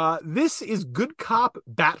 This is Good Cop,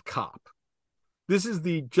 Bad Cop. This is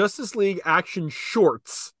the Justice League Action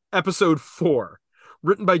Shorts, Episode 4,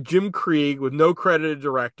 written by Jim Krieg with no credited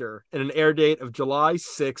director and an air date of July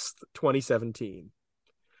 6th, 2017.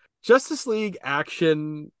 Justice League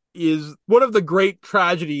Action is one of the great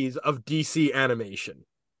tragedies of DC animation.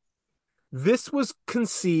 This was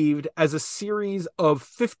conceived as a series of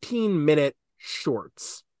 15-minute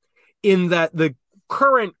shorts in that the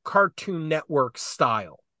current Cartoon Network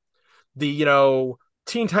style. The,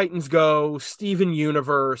 Teen Titans Go, Steven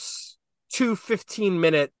Universe, 2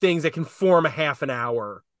 15-minute things that can form a half an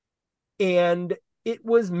hour. And it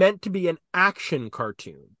was meant to be an action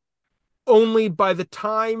cartoon. Only by the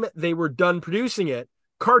time they were done producing it,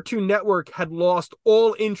 Cartoon Network had lost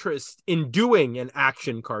all interest in doing an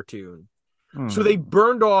action cartoon. So they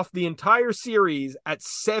burned off the entire series at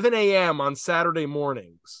 7 a.m. on Saturday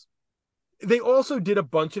mornings. They also did a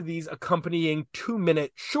bunch of these accompanying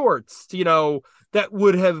 2-minute shorts, that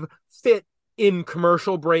would have fit in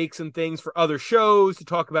commercial breaks and things for other shows to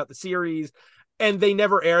talk about the series. And they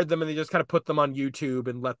never aired them, and they just kind of put them on YouTube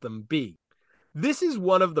and let them be. This is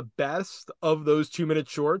one of the best of those 2-minute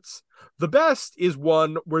shorts. The best is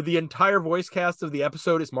one where the entire voice cast of the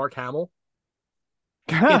episode is Mark Hamill.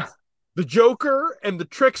 It's the Joker and the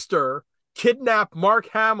Trickster kidnap Mark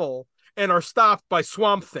Hamill and are stopped by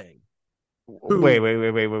Swamp Thing.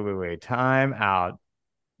 Wait. Time out.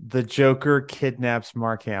 The Joker kidnaps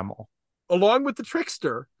Mark Hamill. Along with the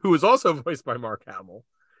Trickster, who is also voiced by Mark Hamill,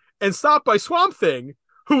 and stopped by Swamp Thing,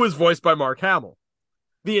 who is voiced by Mark Hamill.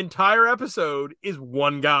 The entire episode is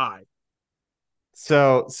one guy.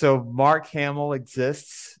 So Mark Hamill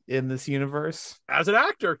exists in this universe? As an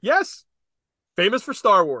actor, yes. Famous for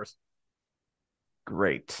Star Wars.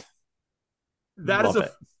 Great. That Love is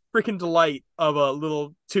a freaking delight of a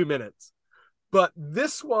little 2 minutes. But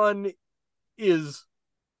this one is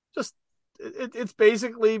just, it's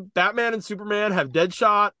basically Batman and Superman have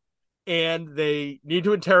Deadshot and they need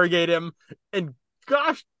to interrogate him. And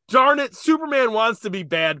gosh darn it, Superman wants to be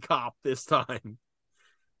bad cop this time.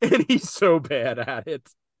 And he's so bad at it.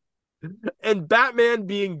 And Batman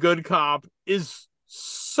being good cop is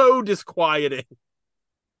so disquieting.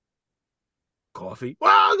 Coffee.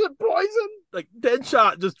 Wow, good poison. Like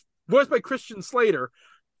Deadshot, just voiced by Christian Slater,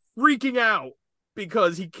 freaking out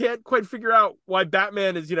because he can't quite figure out why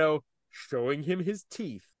Batman is, showing him his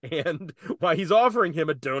teeth and why he's offering him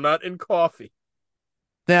a donut and coffee.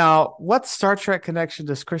 Now, what Star Trek connection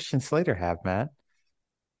does Christian Slater have, Matt?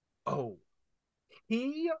 Oh,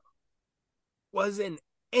 he was an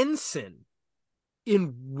ensign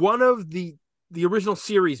in one of the original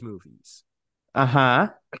series movies. Uh-huh.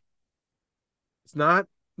 It's not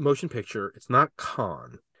motion picture. It's not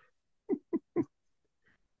Khan.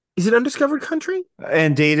 Is it Undiscovered Country?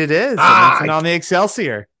 Indeed it is. And on the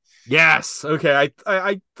Excelsior. Yes. Okay.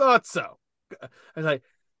 I thought so. I was like,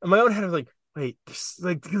 in my own head, I was like, wait,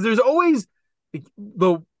 because there's always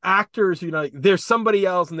the actors who, there's somebody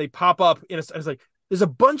else and they pop up I was like, there's a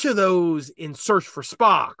bunch of those in Search for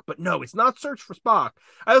Spock, but no, it's not Search for Spock.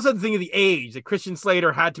 I also had to think of the age that Christian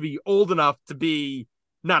Slater had to be old enough to be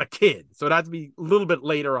not a kid, so it had to be a little bit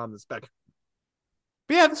later on the spectrum.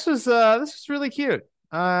 But yeah, this was really cute.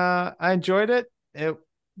 I enjoyed it. It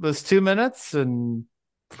was 2 minutes and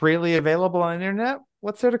freely available on the internet.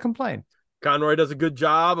 What's there to complain? Conroy does a good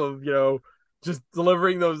job of just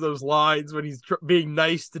delivering those lines when he's being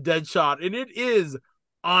nice to Deadshot, and it is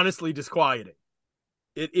honestly disquieting.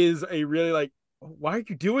 It is a really why are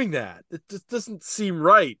you doing that? It just doesn't seem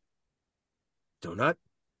right. Donut,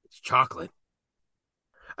 it's chocolate.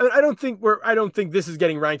 I don't think this is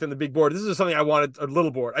getting ranked on the big board. This is something I wanted, a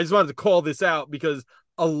little board. I just wanted to call this out because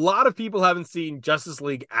a lot of people haven't seen Justice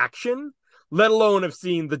League Action, let alone have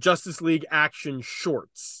seen the Justice League Action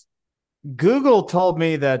shorts. Google told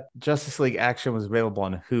me that Justice League Action was available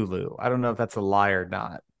on Hulu. I don't know if that's a lie or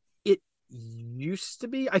not. It used to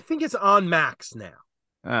be. I think it's on Max now.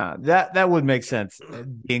 That would make sense,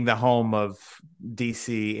 being the home of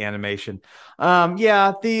DC animation.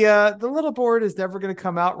 The little board is never going to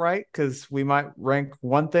come out right because we might rank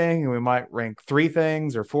one thing and we might rank 3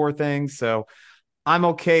 things or 4 things. So I'm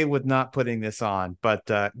okay with not putting this on, but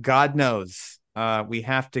God knows we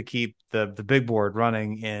have to keep the big board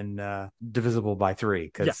running in divisible by 3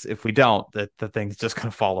 because if we don't, the thing's just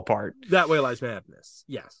going to fall apart. That way lies madness.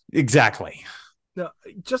 Yes, exactly. Now,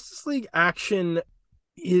 Justice League Action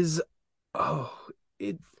is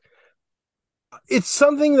It's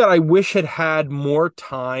something that I wish had more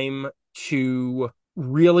time to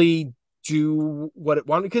really do what it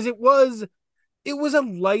wanted, because it was a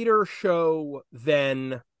lighter show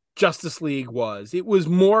than Justice League was. It was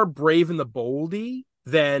more Brave and the Boldy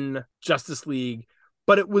than Justice League,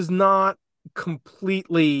 but it was not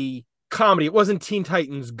completely comedy. It wasn't Teen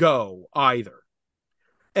Titans Go either.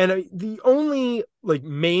 And the only like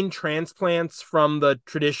main transplants from the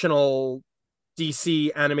traditional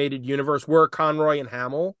DC animated universe were Conroy and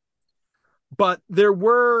Hamill, but there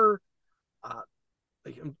were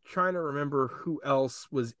I'm trying to remember who else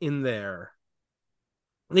was in there.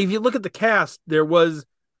 If you look at the cast, there was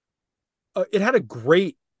it had a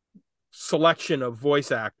great selection of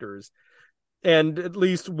voice actors, and at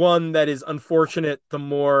least one that is unfortunate the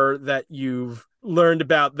more that you've learned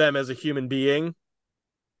about them as a human being.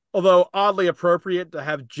 Although oddly appropriate to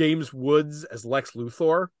have James Woods as Lex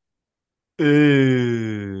Luthor.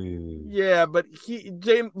 Yeah, but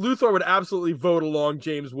James Luthor would absolutely vote along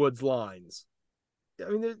James Woods' lines. I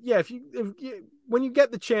mean, yeah, if you when you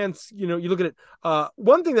get the chance, you look at it.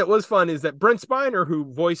 One thing that was fun is that Brent Spiner,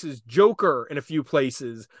 who voices Joker in a few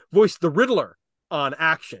places, voiced the Riddler on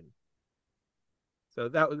Action. So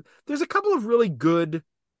there's a couple of really good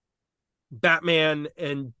Batman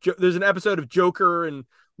and there's an episode of Joker and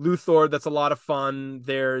Luthor that's a lot of fun.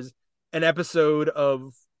 There's an episode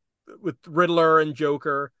with Riddler and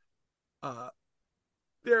Joker.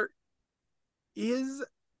 There is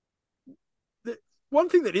one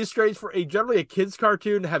thing that is strange for generally a kids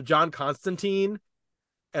cartoon to have John Constantine,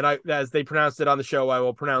 and as they pronounced it on the show, I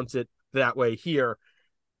will pronounce it that way here.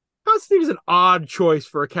 Constantine is an odd choice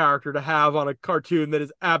for a character to have on a cartoon that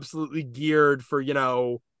is absolutely geared for,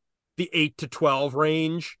 the 8 to 12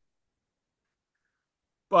 range.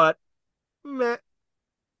 But meh.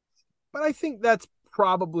 But I think that's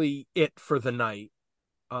probably it for the night.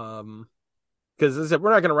 Because as I said,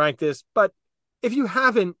 we're not going to rank this, but if you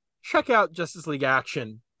haven't, check out Justice League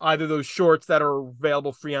Action, either those shorts that are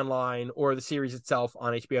available free online or the series itself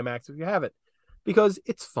on HBO Max if you have it, because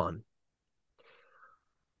it's fun.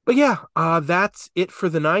 But yeah, that's it for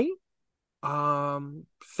the night.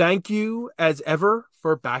 Thank you as ever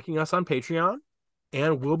for backing us on Patreon,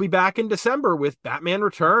 and we'll be back in December with Batman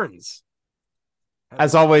Returns.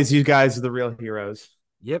 As always, you guys are the real heroes.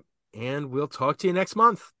 Yep, and we'll talk to you next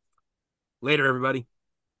month. Later, everybody.